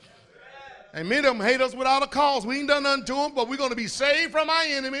us. And many of them hate us without a cause. We ain't done nothing to them, but we're going to be saved from our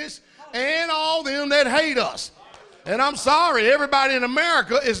enemies and all them that hate us. And I'm sorry, everybody in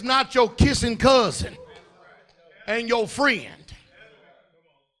America is not your kissing cousin and your friend.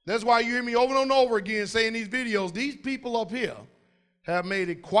 That's why you hear me over and over again saying these videos, these people up here have made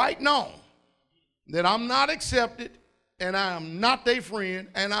it quite known that I'm not accepted and I am not their friend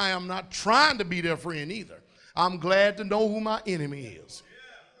and I am not trying to be their friend either. I'm glad to know who my enemy is.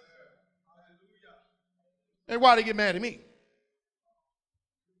 And why they get mad at me?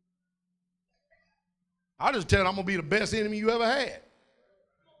 I just tell them I'm going to be the best enemy you ever had.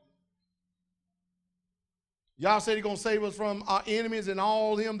 Y'all said he's going to save us from our enemies and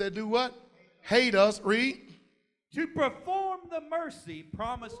all them that do what? Hate us. Read. To perform the mercy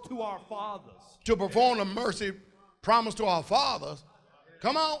promised to our fathers. To perform the mercy promised to our fathers.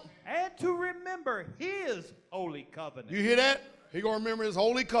 Come on. And to remember his holy covenant. You hear that? He's going to remember his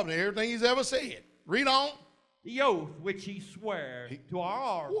holy covenant, everything he's ever said. Read on. The oath which he swore to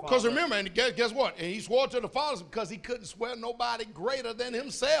our fathers. Because remember, and guess what? And he swore to the fathers because he couldn't swear nobody greater than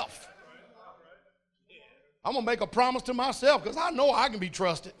himself. I'm going to make a promise to myself because I know I can be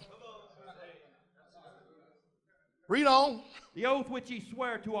trusted. Read on. The oath which he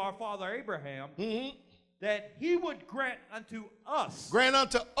sware to our father Abraham, that he would grant unto us. Grant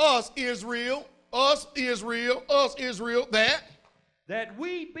unto us, Israel, that. That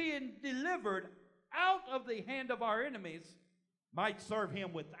we, being delivered out of the hand of our enemies, might serve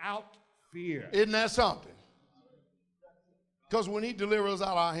him without fear. Isn't that something? Because when he delivers us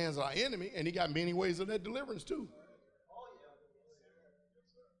out of our hands of our enemy, and he got many ways of that deliverance too.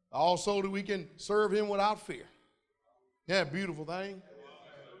 Also that we can serve him without fear. Yeah, beautiful thing.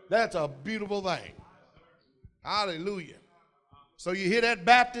 That's a beautiful thing. Hallelujah. So you hear that,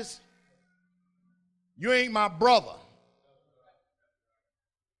 Baptist? You ain't my brother.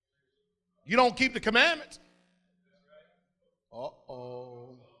 You don't keep the commandments.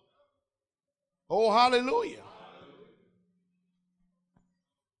 Uh-oh. Oh, hallelujah.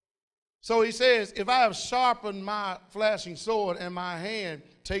 So he says, if I have sharpened my flashing sword and my hand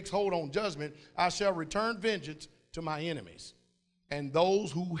takes hold on judgment, I shall return vengeance to my enemies and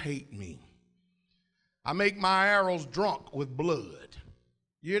those who hate me. I make my arrows drunk with blood.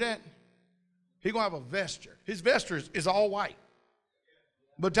 You hear that? He's going to have a vesture. His vesture is all white.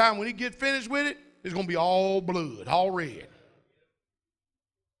 But time when he gets finished with it, it's going to be all blood, all red.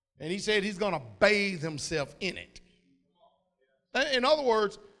 And he said he's going to bathe himself in it. In other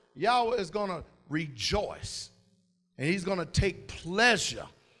words, Yahweh is going to rejoice. And he's going to take pleasure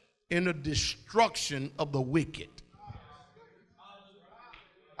in the destruction of the wicked.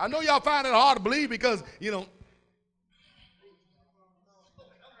 I know y'all find it hard to believe because, you know,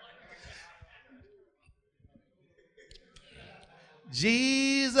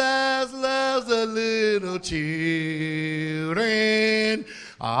 Jesus loves the little children,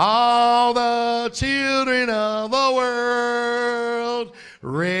 all the children of the world.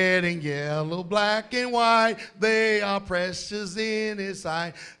 Red and yellow, black and white, they are precious in his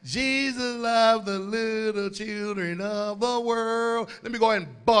sight. Jesus loved the little children of the world. Let me go ahead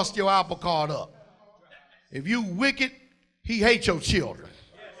and bust your apple cart up. If you wicked, he hates your children.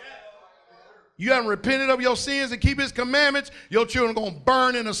 You haven't repented of your sins and keep his commandments, your children are going to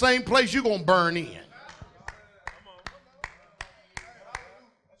burn in the same place you're going to burn in.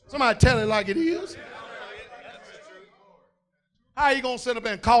 Somebody tell it like it is. How are you going to sit up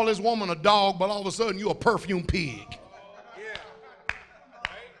and call this woman a dog, but all of a sudden you're a perfume pig?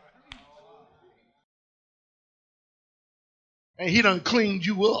 And he done cleaned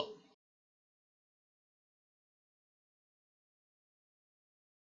you up.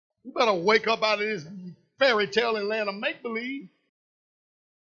 You better wake up out of this fairy tale and land of make-believe,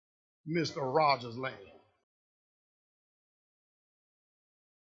 Mr. Rogers Land.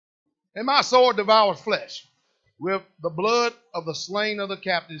 And my sword devours flesh with the blood of the slain of the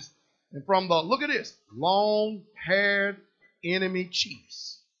captives, and from the, look at this, long-haired enemy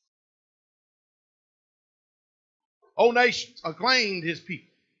chiefs. O nations, acclaimed his people.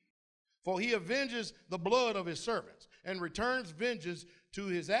 For he avenges the blood of his servants, and returns vengeance to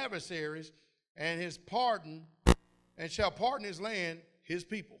his adversaries, and his pardon, and shall pardon his land, his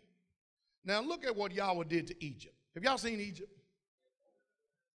people. Now look at what Yahweh did to Egypt. Have y'all seen Egypt?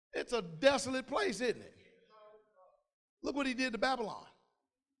 It's a desolate place, isn't it? Look what he did to Babylon.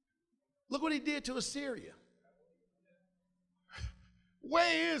 Look what he did to Assyria.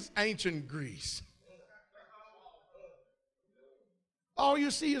 Where is ancient Greece? All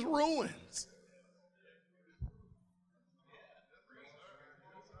you see is ruins.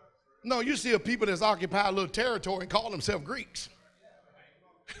 No, you see a people that's occupied a little territory and call themselves Greeks.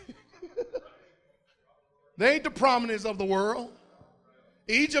 They ain't the prominence of the world.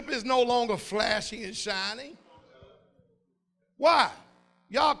 Egypt is no longer flashy and shiny. Why?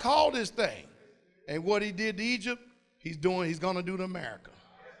 Y'all call this thing. And what he did to Egypt, he's going to do to America.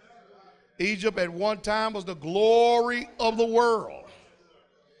 Egypt at one time was the glory of the world.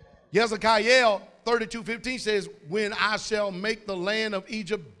 Hezekiah 32:15 says, when I shall make the land of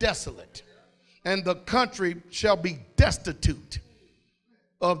Egypt desolate, and the country shall be destitute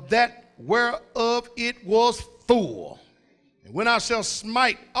of that whereof it was full. And when I shall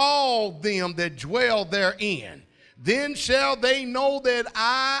smite all them that dwell therein, then shall they know that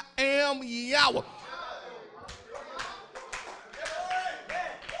I am Yahweh.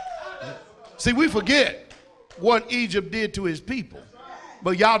 See, we forget what Egypt did to his people,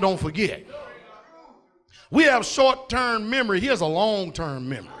 but y'all don't forget. We have short-term memory. He has a long-term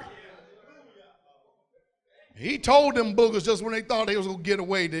memory. He told them boogers just when they thought they was going to get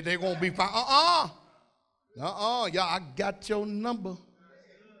away that they're going to be fine. Y'all, I got your number.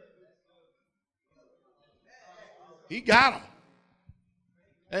 He got them.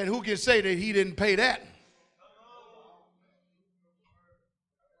 And who can say that he didn't pay that?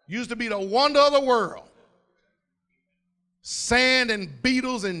 Used to be the wonder of the world. sand and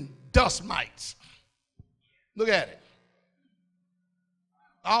beetles and dust mites. Look at it.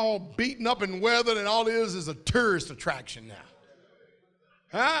 All beaten up and weathered, and all it is a tourist attraction now.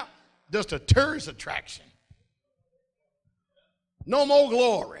 Huh? Just a tourist attraction. No more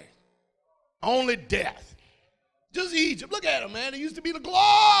glory. Only death. Just Egypt. Look at them, man. It used to be the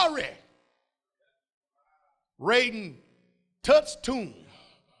glory. Raiding Tut's tomb.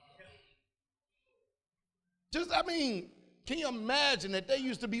 Can you imagine that they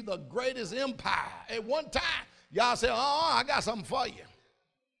used to be the greatest empire? At one time, y'all said, oh, I got something for you.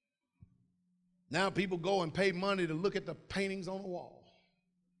 Now people go and pay money to look at the paintings on the wall,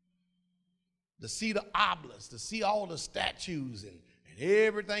 to see the obelisks, to see all the statues and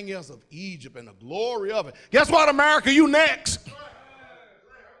everything else of Egypt and the glory of it. Guess what, America? You next.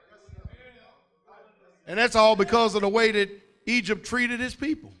 And that's all because of the way that Egypt treated his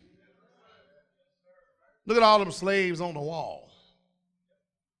people. Look at all them slaves on the wall.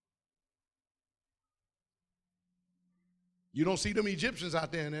 You don't see them Egyptians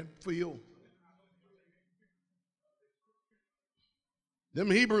out there in that field. Them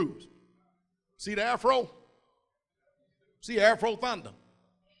Hebrews. See the afro? See Afro Thunder.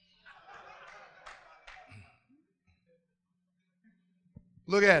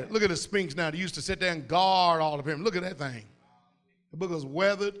 Look at it. Look at the Sphinx now. They used to sit there and guard all of him. Look at that thing. The book was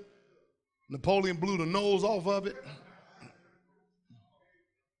weathered. Napoleon blew the nose off of it.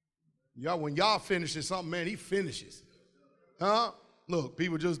 Y'all, when y'all finishes something, man, he finishes. Huh? Look,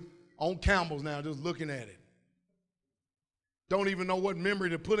 people just on camels now, just looking at it. Don't even know what memory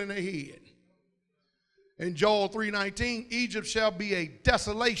to put in their head. In Joel 3:19, Egypt shall be a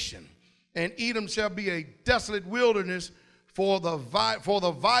desolation, and Edom shall be a desolate wilderness for the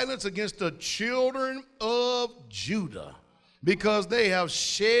violence against the children of Judah, because they have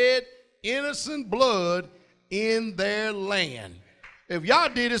shed innocent blood in their land. If y'all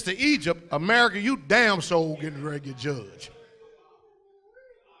did this to Egypt, America, you damn sure getting ready to get judged.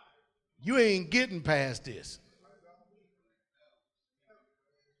 You ain't getting past this.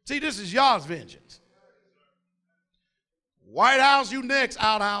 See, this is y'all's vengeance. White House, you next,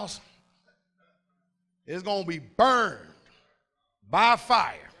 outhouse. It's going to be burned by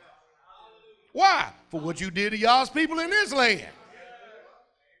fire. Why? For what you did to y'all's people in this land.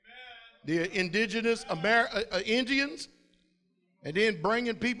 The indigenous Indians, and then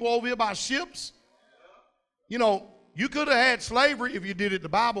bringing people over here by ships. You know, you could have had slavery if you did it the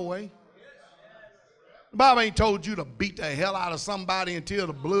Bible way. The Bible ain't told you to beat the hell out of somebody until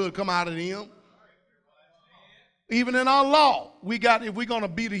the blood come out of them. Even in our law, if we're going to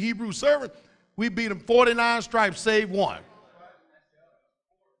beat a Hebrew servant, we beat them 49 stripes, save one.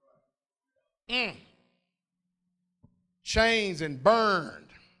 Chains and burned.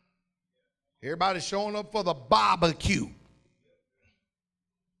 Everybody's showing up for the barbecue.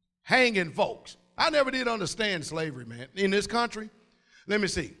 Hanging folks. I never did understand slavery, man. In this country, let me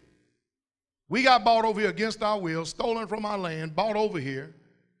see. We got bought over here against our will, stolen from our land, bought over here,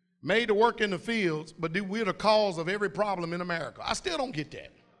 made to work in the fields, but we're the cause of every problem in America. I still don't get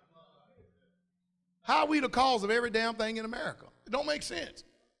that. How are we the cause of every damn thing in America? It don't make sense.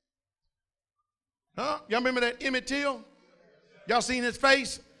 Huh? Y'all remember that Emmett Till? Y'all seen his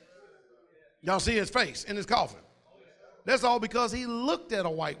face? Y'all see his face in his coffin. That's all because he looked at a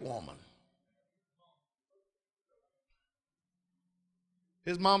white woman.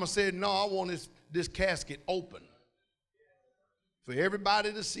 His mama said, no, I want this casket open for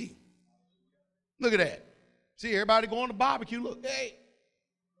everybody to see. Look at that. See everybody going to barbecue. Look, hey.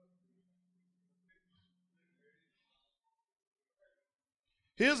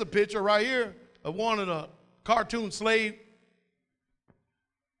 Here's a picture right here of one of the cartoon slave,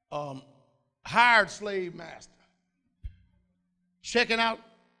 hired slave master. Checking out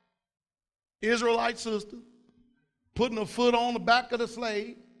Israelite sister, putting her foot on the back of the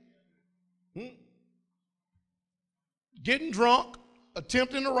slave, getting drunk,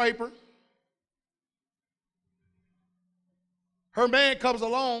 attempting to rape her. Her man comes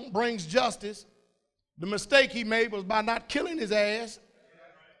along, brings justice. The mistake he made was by not killing his ass,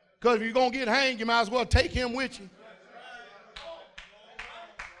 because if you're going to get hanged, you might as well take him with you.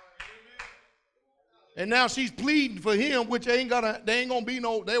 And now she's pleading for him, which they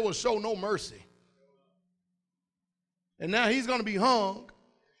will show no mercy. And now he's going to be hung,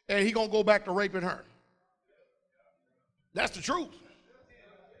 and he's going to go back to raping her. That's the truth.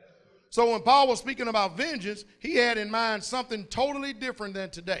 So when Paul was speaking about vengeance, he had in mind something totally different than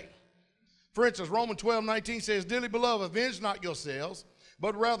today. For instance, Romans 12:19 says, dearly beloved, avenge not yourselves,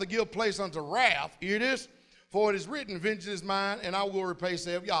 but rather give place unto wrath. Hear this? For it is written, vengeance is mine, and I will repay,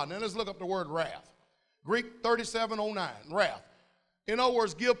 saith y'all. Now let's look up the word wrath. Greek 3709, wrath. In other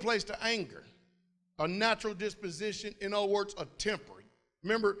words, give place to anger, a natural disposition. In other words, a temper.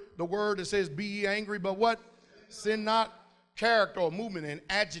 Remember the word that says, be ye angry, but what? Sin not. Character or movement and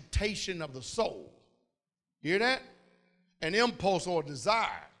agitation of the soul. Hear that? An impulse or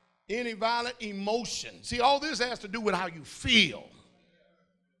desire. Any violent emotion. See, all this has to do with how you feel.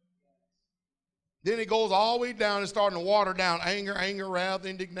 Then it goes all the way down and starting to water down anger, wrath,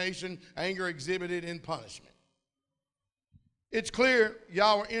 indignation, anger exhibited in punishment. It's clear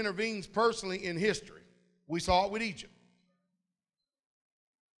Yahweh intervenes personally in history. We saw it with Egypt.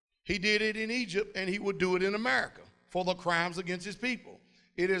 He did it in Egypt, and he would do it in America for the crimes against his people.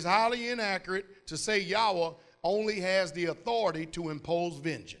 It is highly inaccurate to say Yahweh only has the authority to impose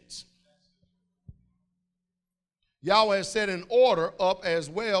vengeance. Yahweh has set an order up as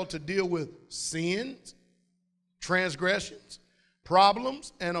well to deal with sins, transgressions,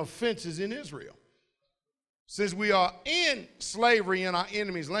 problems, and offenses in Israel. Since we are in slavery in our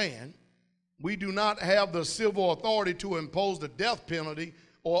enemy's land, we do not have the civil authority to impose the death penalty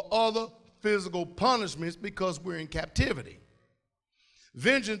or other physical punishments because we're in captivity.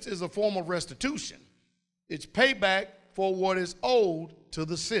 Vengeance is a form of restitution. It's payback for what is owed to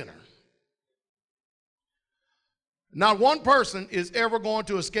the sinner. Not one person is ever going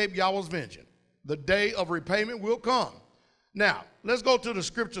to escape Yahweh's vengeance. The day of repayment will come. Now, let's go to the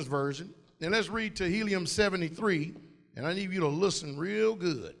scriptures version, and let's read Tehillim 73, and I need you to listen real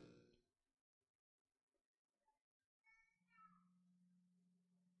good.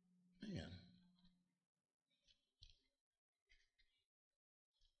 Man.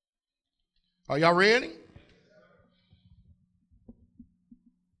 Are y'all ready?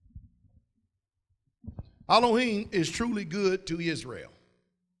 Elohim is truly good to Israel.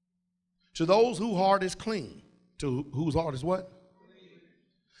 To those whose heart is clean. To whose heart is what? Clean.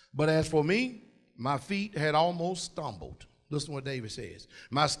 But as for me, my feet had almost stumbled. Listen to what David says.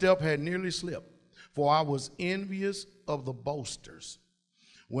 My step had nearly slipped, for I was envious of the boasters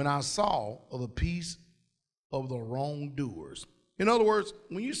when I saw the peace of the wrongdoers. In other words,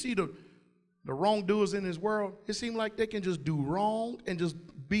 when you see the wrongdoers in this world, it seems like they can just do wrong and just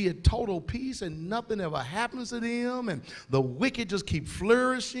be at total peace and nothing ever happens to them, and the wicked just keep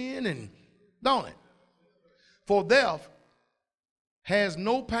flourishing, and don't it? For death has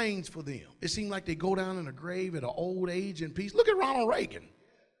no pains for them. It seems like they go down in the grave at an old age in peace. Look at Ronald Reagan,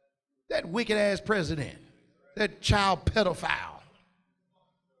 that wicked ass president, that child pedophile.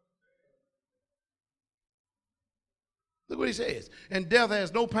 Look what he says. And death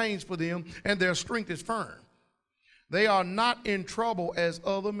has no pains for them, and their strength is firm. They are not in trouble as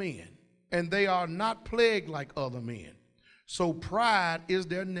other men, and they are not plagued like other men. So pride is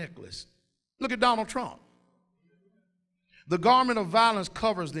their necklace. Look at Donald Trump. The garment of violence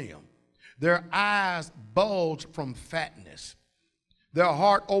covers them. Their eyes bulge from fatness. Their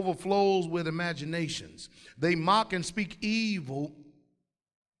heart overflows with imaginations. They mock and speak evil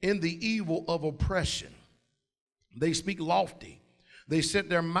in the evil of oppression. They speak lofty. They set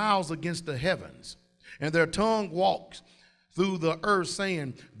their mouths against the heavens, and their tongue walks through the earth,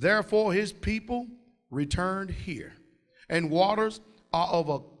 saying, therefore his people returned here, and waters are of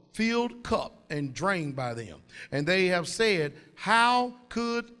a filled cup and drained by them. And they have said, how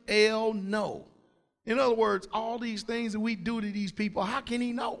could El know? In other words, all these things that we do to these people, how can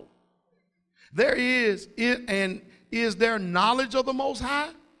he know? There is it, and is there knowledge of the Most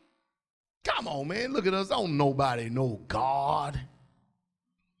High? Come on, man, look at us. Don't nobody know God.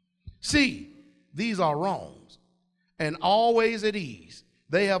 See, these are wrongs, and always at ease.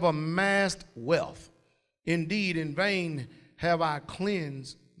 They have amassed wealth. Indeed, in vain have I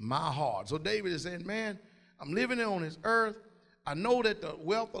cleansed my heart. So David is saying, man, I'm living on this earth. I know that the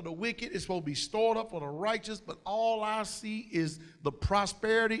wealth of the wicked is supposed to be stored up for the righteous, but all I see is the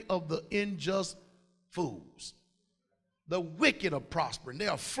prosperity of the unjust fools. The wicked are prospering. They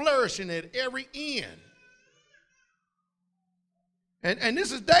are flourishing at every end. And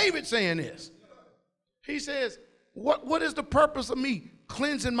this is David saying this. He says, what is the purpose of me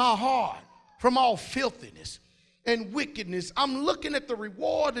cleansing my heart from all filthiness and wickedness? I'm looking at the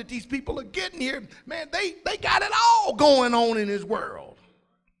reward that these people are getting here. Man, they got it all going on in this world.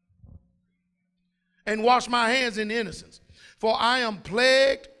 And wash my hands in innocence, for I am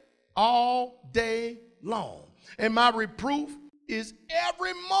plagued all day long, and my reproof is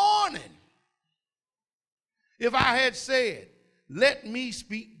every morning. If I had said, let me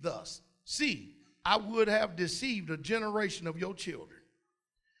speak thus, see, I would have deceived a generation of your children.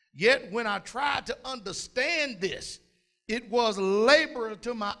 Yet when I tried to understand this, it was labor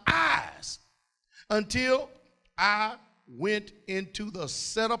to my eyes until I went into the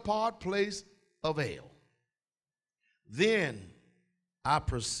set apart place of El. Then I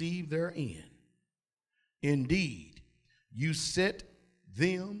perceive their end. Indeed, you set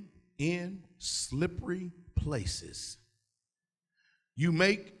them in slippery places. You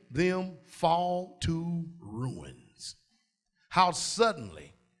make them fall to ruins. How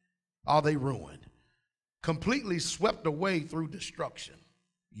suddenly are they ruined, completely swept away through destruction.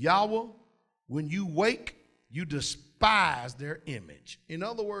 Yahweh, when you wake, you despise their image. In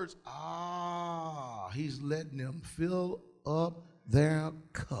other words, he's letting them fill up their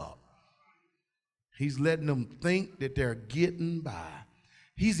cup. He's letting them think that they're getting by.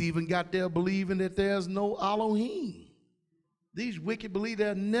 He's even got there believing that there's no Elohim. These wicked believe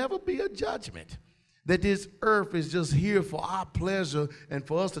there'll never be a judgment, that this earth is just here for our pleasure and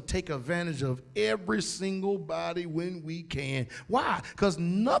for us to take advantage of every single body when we can. Why? Because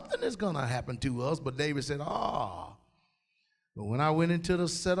nothing is going to happen to us. But David said, but when I went into the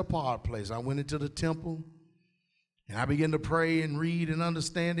set apart place, I went into the temple, and I began to pray and read and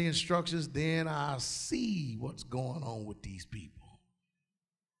understand the instructions, then I see what's going on with these people.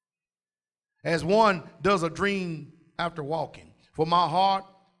 As one does a dream after walking, for my heart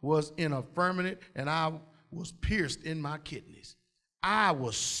was in a firmament, and I was pierced in my kidneys. I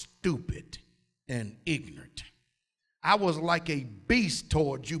was stupid and ignorant. I was like a beast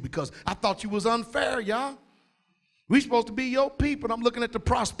towards you because I thought you was unfair, y'all. We supposed to be your people. I'm looking at the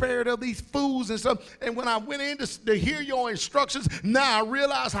prosperity of these fools and stuff. And when I went in to hear your instructions, now I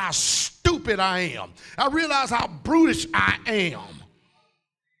realize how stupid I am. I realize how brutish I am.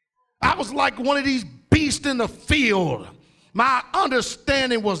 I was like one of these beasts in the field. My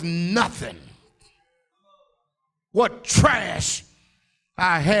understanding was nothing. What trash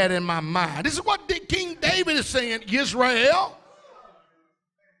I had in my mind. This is what King David is saying, Israel.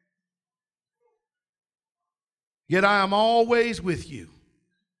 Yet I am always with you.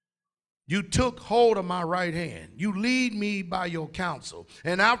 You took hold of my right hand. You lead me by your counsel,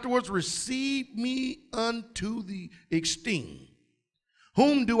 and afterwards receive me unto the esteem.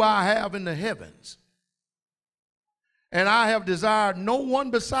 Whom do I have in the heavens? And I have desired no one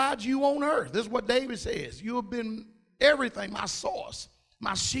besides you on earth. This is what David says. You have been everything, my source,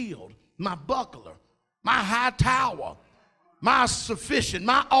 my shield, my buckler, my high tower, my sufficient,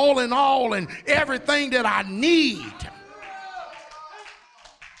 my all in all, and everything that I need.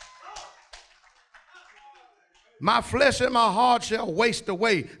 My flesh and my heart shall waste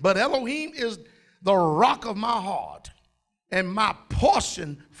away, but Elohim is the rock of my heart and my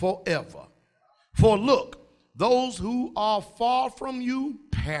portion forever. For look, those who are far from you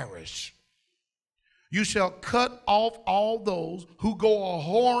perish. You shall cut off all those who go a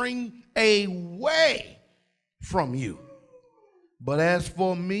whoring away from you. But as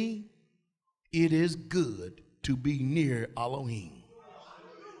for me, it is good to be near Elohim.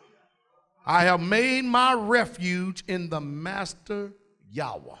 I have made my refuge in the Master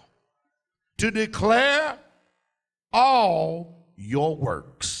Yahweh to declare all your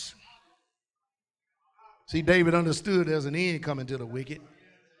works. See, David understood there's an end coming to the wicked.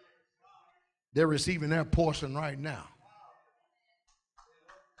 They're receiving their portion right now.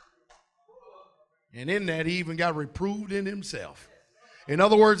 And in that, he even got reproved in himself. In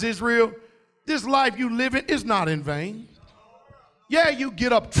other words, Israel, this life you live in is not in vain. Yeah, you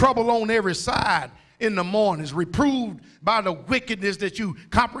get up trouble on every side in the mornings, reproved by the wickedness that you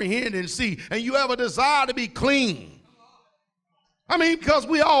comprehend and see, and you have a desire to be clean. I mean, because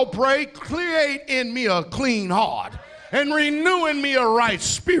we all pray, create in me a clean heart and renew in me a right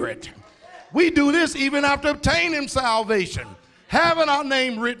spirit. We do this even after obtaining salvation, having our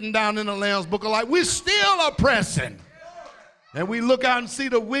name written down in the Lamb's Book of Life. We're still oppressing. And we look out and see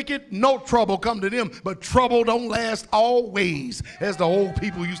the wicked, no trouble come to them, but trouble don't last always, as the old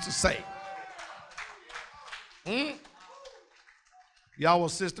people used to say.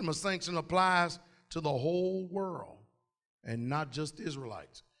 Yahweh's system of sanction applies to the whole world and not just the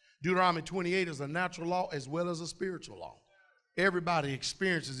Israelites. Deuteronomy 28 is a natural law as well as a spiritual law. Everybody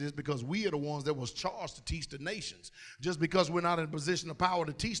experiences this because we are the ones that was charged to teach the nations. Just because we're not in a position of power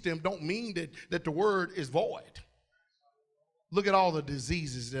to teach them don't mean that the word is void. Look at all the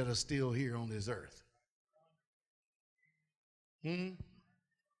diseases that are still here on this earth. And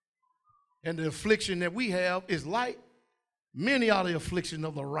the affliction that we have is light. Many are the affliction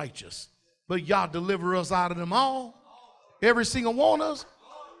of the righteous. But Yah deliver us out of them all. Every single one of us.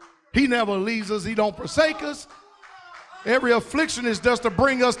 He never leaves us. He don't forsake us. Every affliction is just to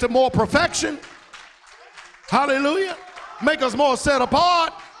bring us to more perfection. Hallelujah. Make us more set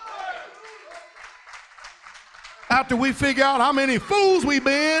apart. After we figure out how many fools we've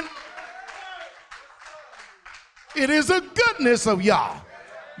been, it is the goodness of Yah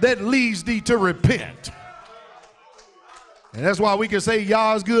that leads thee to repent. And that's why we can say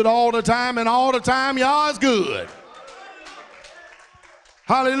Yah is good all the time, and all the time Yah is good.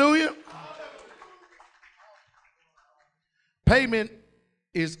 Hallelujah. Payment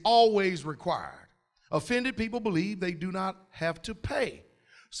is always required. Offended people believe they do not have to pay,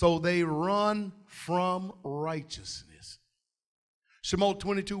 so they run from righteousness. Shemot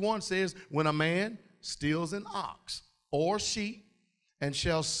 22:1 says, when a man steals an ox or sheep and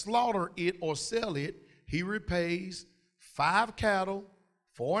shall slaughter it or sell it, he repays 5 cattle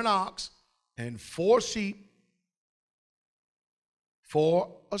for an ox and 4 sheep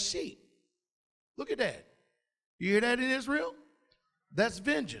for a sheep. Look at that. You hear that in Israel? That's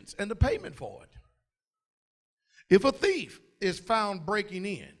vengeance and the payment for it. If a thief is found breaking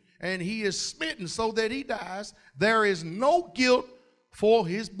in and he is smitten so that he dies, there is no guilt for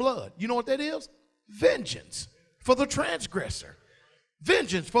his blood. You know what that is? Vengeance for the transgressor.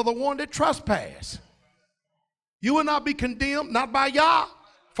 Vengeance for the one that trespass. You will not be condemned, not by Yah,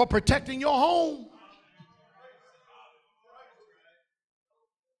 for protecting your home.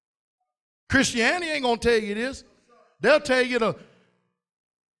 Christianity ain't going to tell you this. They'll tell you to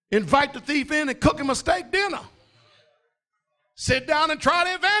invite the thief in and cook him a steak dinner. Sit down and try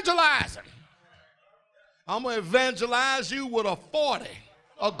to evangelize him. I'm going to evangelize you with a 40,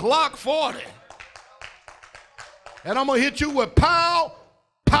 a Glock 40. And I'm going to hit you with pow,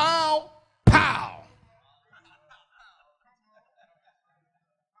 pow, pow.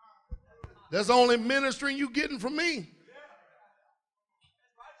 That's the only ministering you getting from me.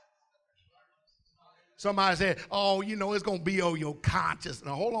 Somebody said, oh, you know, it's going to be on your conscience.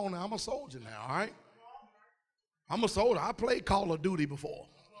 Now, hold on now. I'm a soldier now, all right? I'm a soldier. I played Call of Duty before.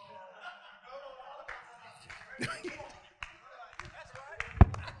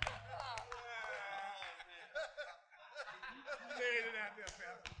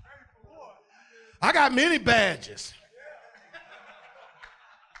 I got many badges.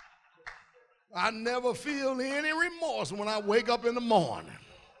 I never feel any remorse when I wake up in the morning.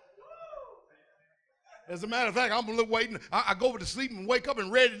 As a matter of fact, I'm waiting. I go to sleep and wake up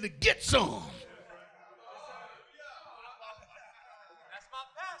and ready to get some. That's my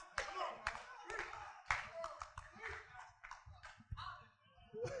pastor.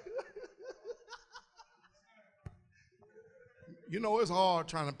 You know, it's hard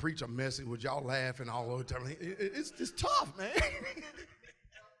trying to preach a message with y'all laughing all the time. It's tough, man.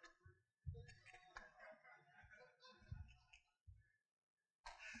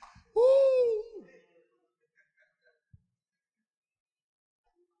 Woo.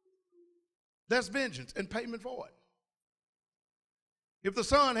 That's vengeance and payment for it. If the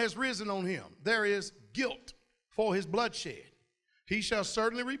sun has risen on him, there is guilt for his bloodshed. He shall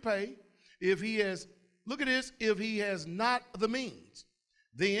certainly repay if he has, look at this, if he has not the means.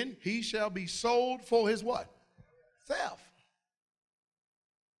 Then he shall be sold for his what? Theft.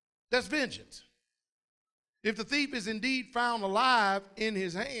 That's vengeance. If the thief is indeed found alive in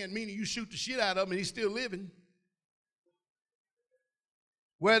his hand, meaning you shoot the shit out of him and he's still living,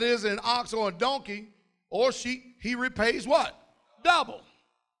 whether it is an ox or a donkey or sheep, he repays what? Double.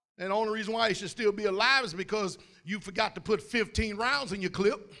 And the only reason why he should still be alive is because you forgot to put 15 rounds in your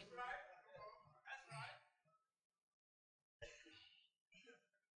clip.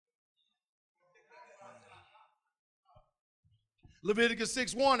 Leviticus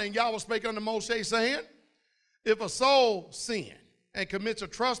 6:1, and Yahweh spake unto Moshe, saying, if a soul sin and commits a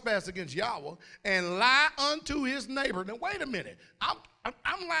trespass against Yahweh and lie unto his neighbor. Now, wait a minute. I'm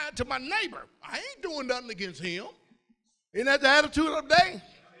lying to my neighbor. I ain't doing nothing against him. Isn't that the attitude of the day?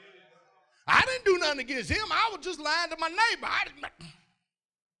 I didn't do nothing against him. I was just lying to my neighbor.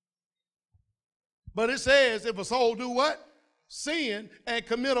 But it says if a soul do what? Sin and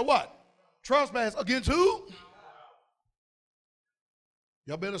commit a what? Trespass against who?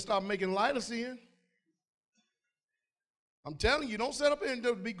 Y'all better stop making light of sin. I'm telling you, don't sit up here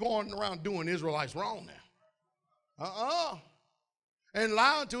and be going around doing Israelites wrong now. And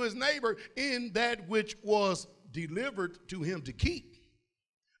lying to his neighbor in that which was delivered to him to keep,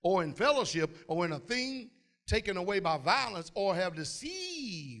 or in fellowship, or in a thing taken away by violence, or have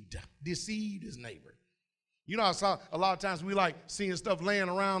deceived his neighbor. You know, I saw a lot of times we like seeing stuff laying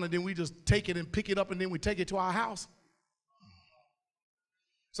around and then we just take it and pick it up and then we take it to our house.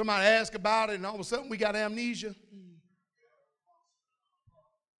 Somebody asked about it and all of a sudden we got amnesia.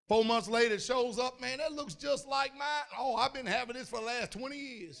 4 months later, it shows up, man, that looks just like mine. Oh, I've been having this for the last 20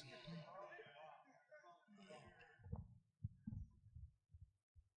 years.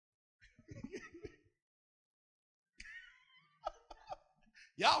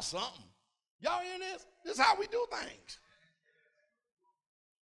 Y'all something. Y'all hearing this? This is how we do things.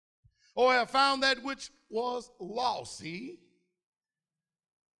 or have found that which was lost, see,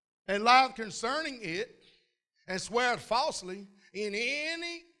 and lieth concerning it, and sweareth falsely in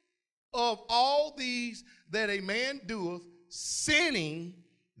any of all these that a man doeth, sinning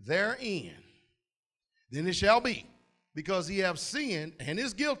therein, then it shall be, because he hath sinned and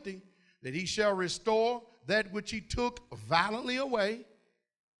is guilty, that he shall restore that which he took violently away,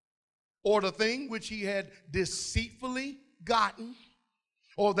 or the thing which he had deceitfully gotten,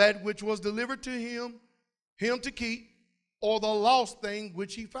 or that which was delivered to him to keep, or the lost thing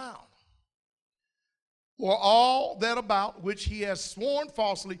which he found. Or all that about which he has sworn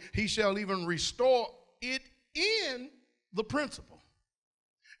falsely, he shall even restore it in the principal,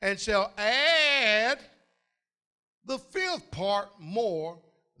 and shall add the fifth part more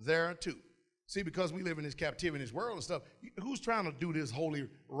thereunto. See, because we live in this captivity in this world and stuff, who's trying to do this holy,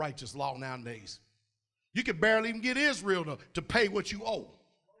 righteous law nowadays? You could barely even get Israel to pay what you owe.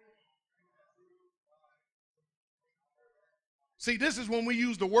 See, this is when we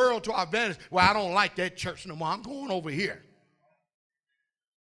use the world to our advantage. Well, I don't like that church no more. I'm going over here.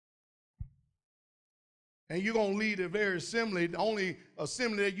 And you're going to lead a very assembly, the only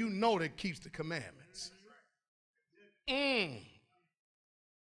assembly that you know that keeps the commandments. You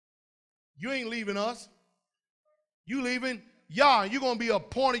ain't leaving us. You leaving Yah. You're going to be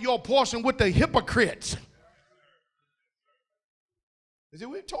appointed your portion with the hypocrites. You see,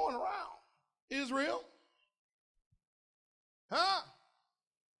 we're torn around. Israel. Huh?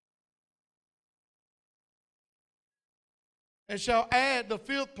 And shall add the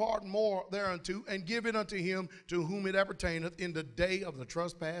fifth part more thereunto, and give it unto him to whom it appertaineth in the day of the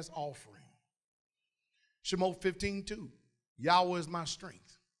trespass offering. Shemot 15:2. Yahweh is my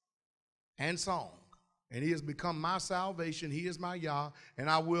strength and song, and he has become my salvation. He is my Yah, and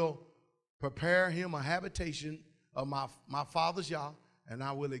I will prepare him a habitation of my father's Yah, and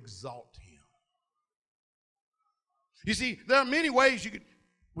I will exalt him. You see, there are many ways you could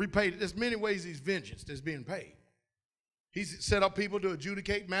repay. There's many ways he's vengeance that's being paid. He's set up people to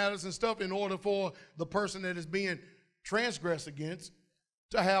adjudicate matters and stuff in order for the person that is being transgressed against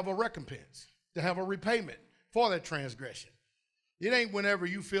to have a recompense, to have a repayment for that transgression. It ain't whenever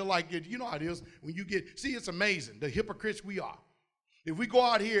you feel like it. You know how it is when you get, see, it's amazing, the hypocrites we are. If we go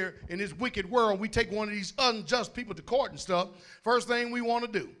out here in this wicked world, we take one of these unjust people to court and stuff, first thing we want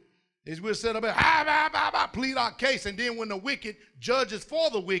to do is we'll set up and plead our case, and then when the wicked judges for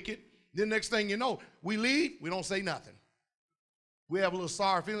the wicked, then next thing you know, we leave, we don't say nothing. We have a little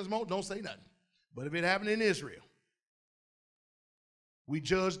sorry feelings mode, don't say nothing. But if it happened in Israel, we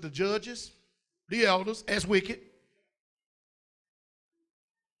judge the judges, the elders, as wicked.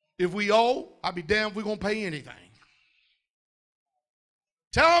 If we owe, I'll be damned if we're going to pay anything.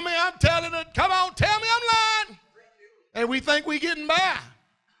 Tell me I'm telling it. Come on, tell me I'm lying. And we think we're getting by.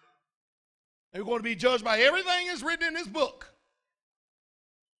 And we're going to be judged by everything that's written in this book.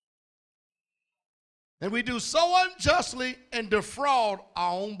 And we do so unjustly and defraud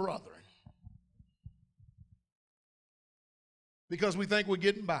our own brethren because we think we're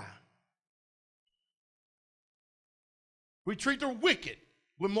getting by. We treat the wicked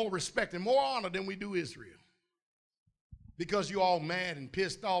with more respect and more honor than we do Israel because you're all mad and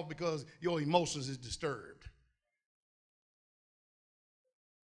pissed off because your emotions is disturbed.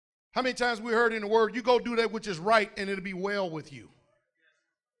 How many times we heard in the word, you go do that which is right and it'll be well with you.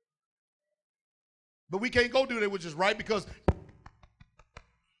 But we can't go do that which is right because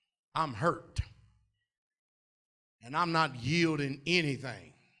I'm hurt. And I'm not yielding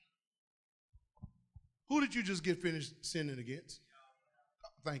anything. Who did you just get finished sinning against?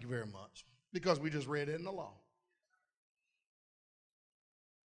 Thank you very much. Because we just read it in the law.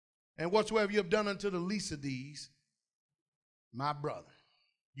 And whatsoever you have done unto the least of these, my brother,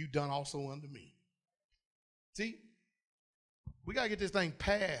 you done also unto me. See, we got to get this thing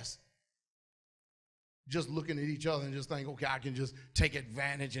past just looking at each other and just think, okay, I can just take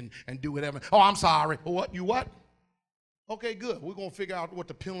advantage and do whatever. Oh, I'm sorry. What? You what? Okay, good. We're going to figure out what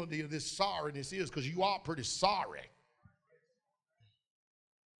the penalty of this sorriness is because you are pretty sorry.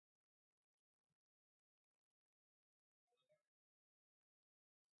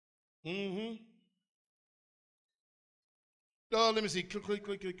 Let me see. Click.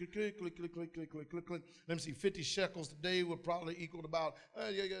 Let me see. 50 shekels today would probably equal about,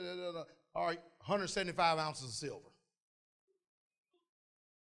 all right, 175 ounces of silver.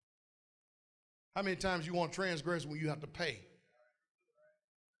 How many times you want to transgress when you have to pay?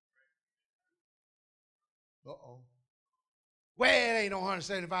 Uh-oh. Well, it ain't no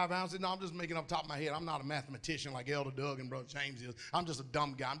 175 ounces. No, I'm just making up top of my head. I'm not a mathematician like Elder Doug and Brother James is. I'm just a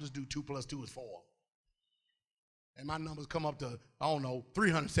dumb guy. I'm just do 2 + 2 is 4. And my numbers come up to, I don't know,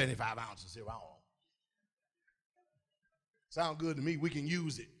 375 ounces here. I don't know. Sound good to me. We can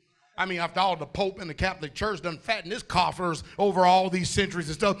use it. I mean, after all, the Pope and the Catholic Church done fattened his coffers over all these centuries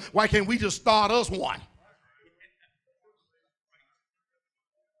and stuff. Why can't we just start us one?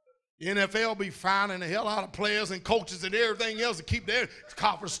 The NFL be finding the hell out of players and coaches and everything else to keep their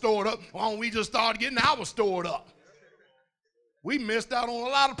coffers stored up. Why don't we just start getting ours stored up? We missed out on a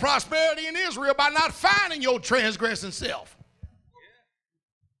lot of prosperity in Israel by not finding your transgressing self.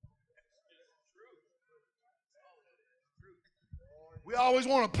 We always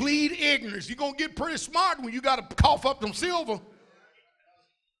want to plead ignorance. You're going to get pretty smart when you got to cough up them silver.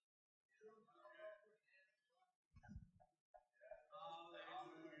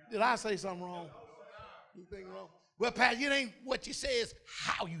 Did I say something wrong? You think wrong? Well, Pat, it ain't what you say, it's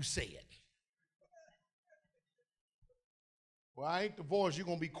how you say it. Well, I ain't the voice you're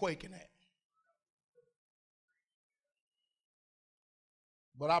going to be quaking at.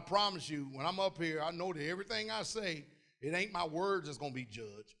 But I promise you, when I'm up here, I know that everything I say, it ain't my words that's going to be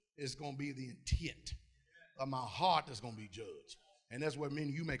judged. It's going to be the intent of my heart that's going to be judged. And that's where many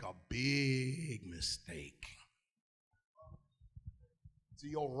of you make a big mistake. See,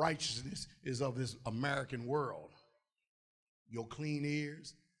 your righteousness is of this American world. Your clean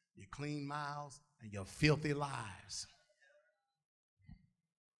ears, your clean mouths, and your filthy lives.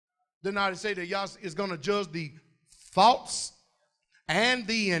 Didn't I say that Yah is going to judge the thoughts and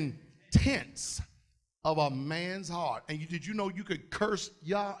the intents of a man's heart? And did you know you could curse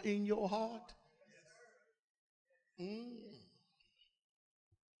Yah in your heart? See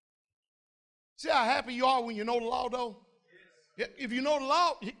how happy you are when you know the law, though? If you know the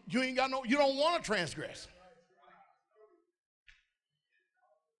law, you ain't got you don't want to transgress.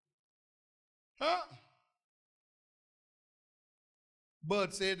 Huh?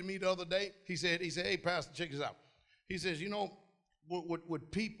 Bud said to me the other day, he said, hey, Pastor, check this out. He says, you know,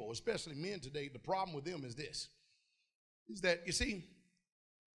 with people, especially men today, the problem with them is this, is that, you see,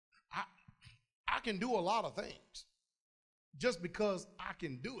 I can do a lot of things. Just because I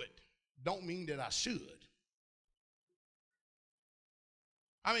can do it don't mean that I should.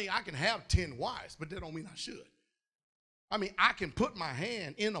 I mean, I can have 10 wives, but that don't mean I should. I mean, I can put my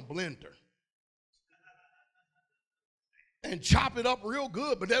hand in a blender and chop it up real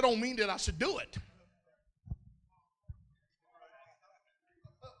good, but that don't mean that I should do it.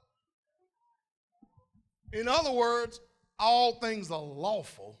 In other words, all things are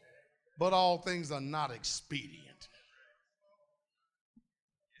lawful, but all things are not expedient.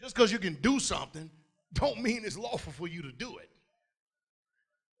 Just because you can do something don't mean it's lawful for you to do it.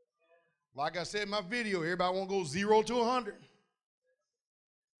 Like I said in my video, everybody want to go 0 to 100.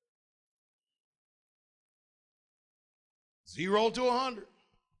 Zero to 100.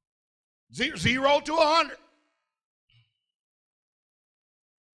 0 to 100.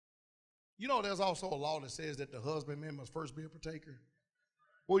 You know, there's also a law that says that the husbandman must first be a partaker.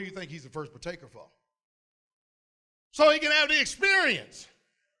 What do you think he's the first partaker for? So he can have the experience.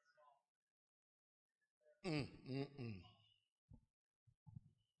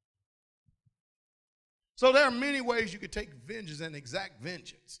 So there are many ways you could take vengeance and exact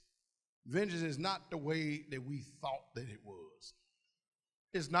vengeance. Vengeance is not the way that we thought that it was.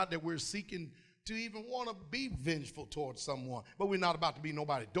 It's not that we're seeking to even want to be vengeful towards someone, but we're not about to be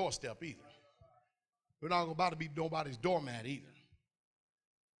nobody's doorstep either. We're not about to be nobody's doormat either.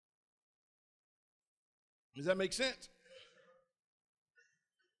 Does that make sense?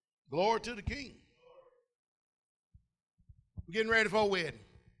 Glory to the King. We're getting ready for a wedding.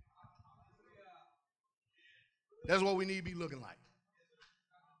 That's what we need to be looking like.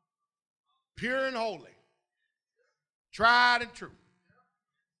 Pure and holy. Tried and true.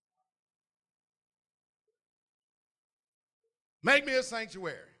 Make me a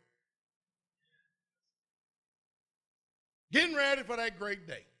sanctuary. Getting ready for that great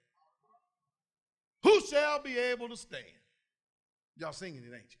day. Who shall be able to stand? Y'all singing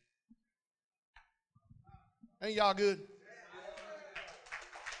it, ain't you? Ain't y'all good?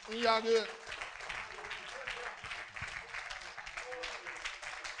 Ain't y'all good?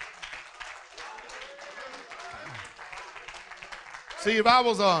 See, if I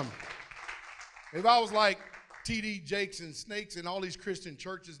was like T.D. Jakes and Snakes and all these Christian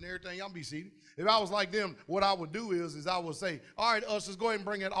churches and everything, y'all be seated. If I was like them, what I would do is I would say, all right, ushers, go ahead and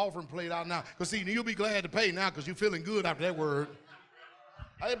bring that offering plate out now. Because, see, you'll be glad to pay now because you're feeling good after that word.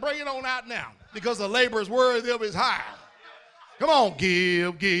 Hey, bring it on out now because the laborer's worthy of his hire. Come on,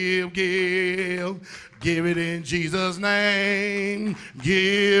 give, give, give. Give it in Jesus' name.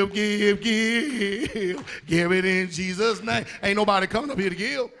 Give, give, give. Give it in Jesus' name. Ain't nobody coming up here to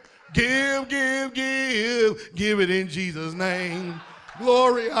give. Give it in Jesus' name.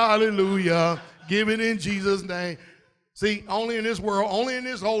 Glory, hallelujah. Give it in Jesus' name. See, only in this world, only in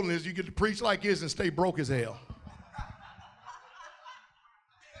this holiness, you get to preach like this and stay broke as hell.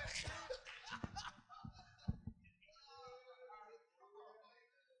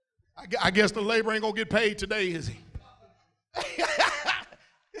 I guess the labor ain't going to get paid today, is he?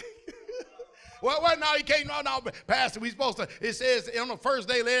 Well, no, you can't. No, Pastor, we supposed to. It says on the first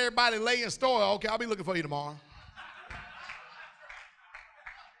day, let everybody lay in store. Okay, I'll be looking for you tomorrow.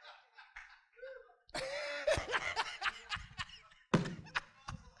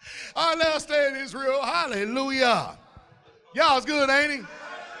 All right, let's stay in Israel. Hallelujah. Y'all's good, ain't he?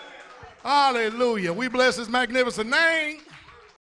 Hallelujah. We bless his magnificent name.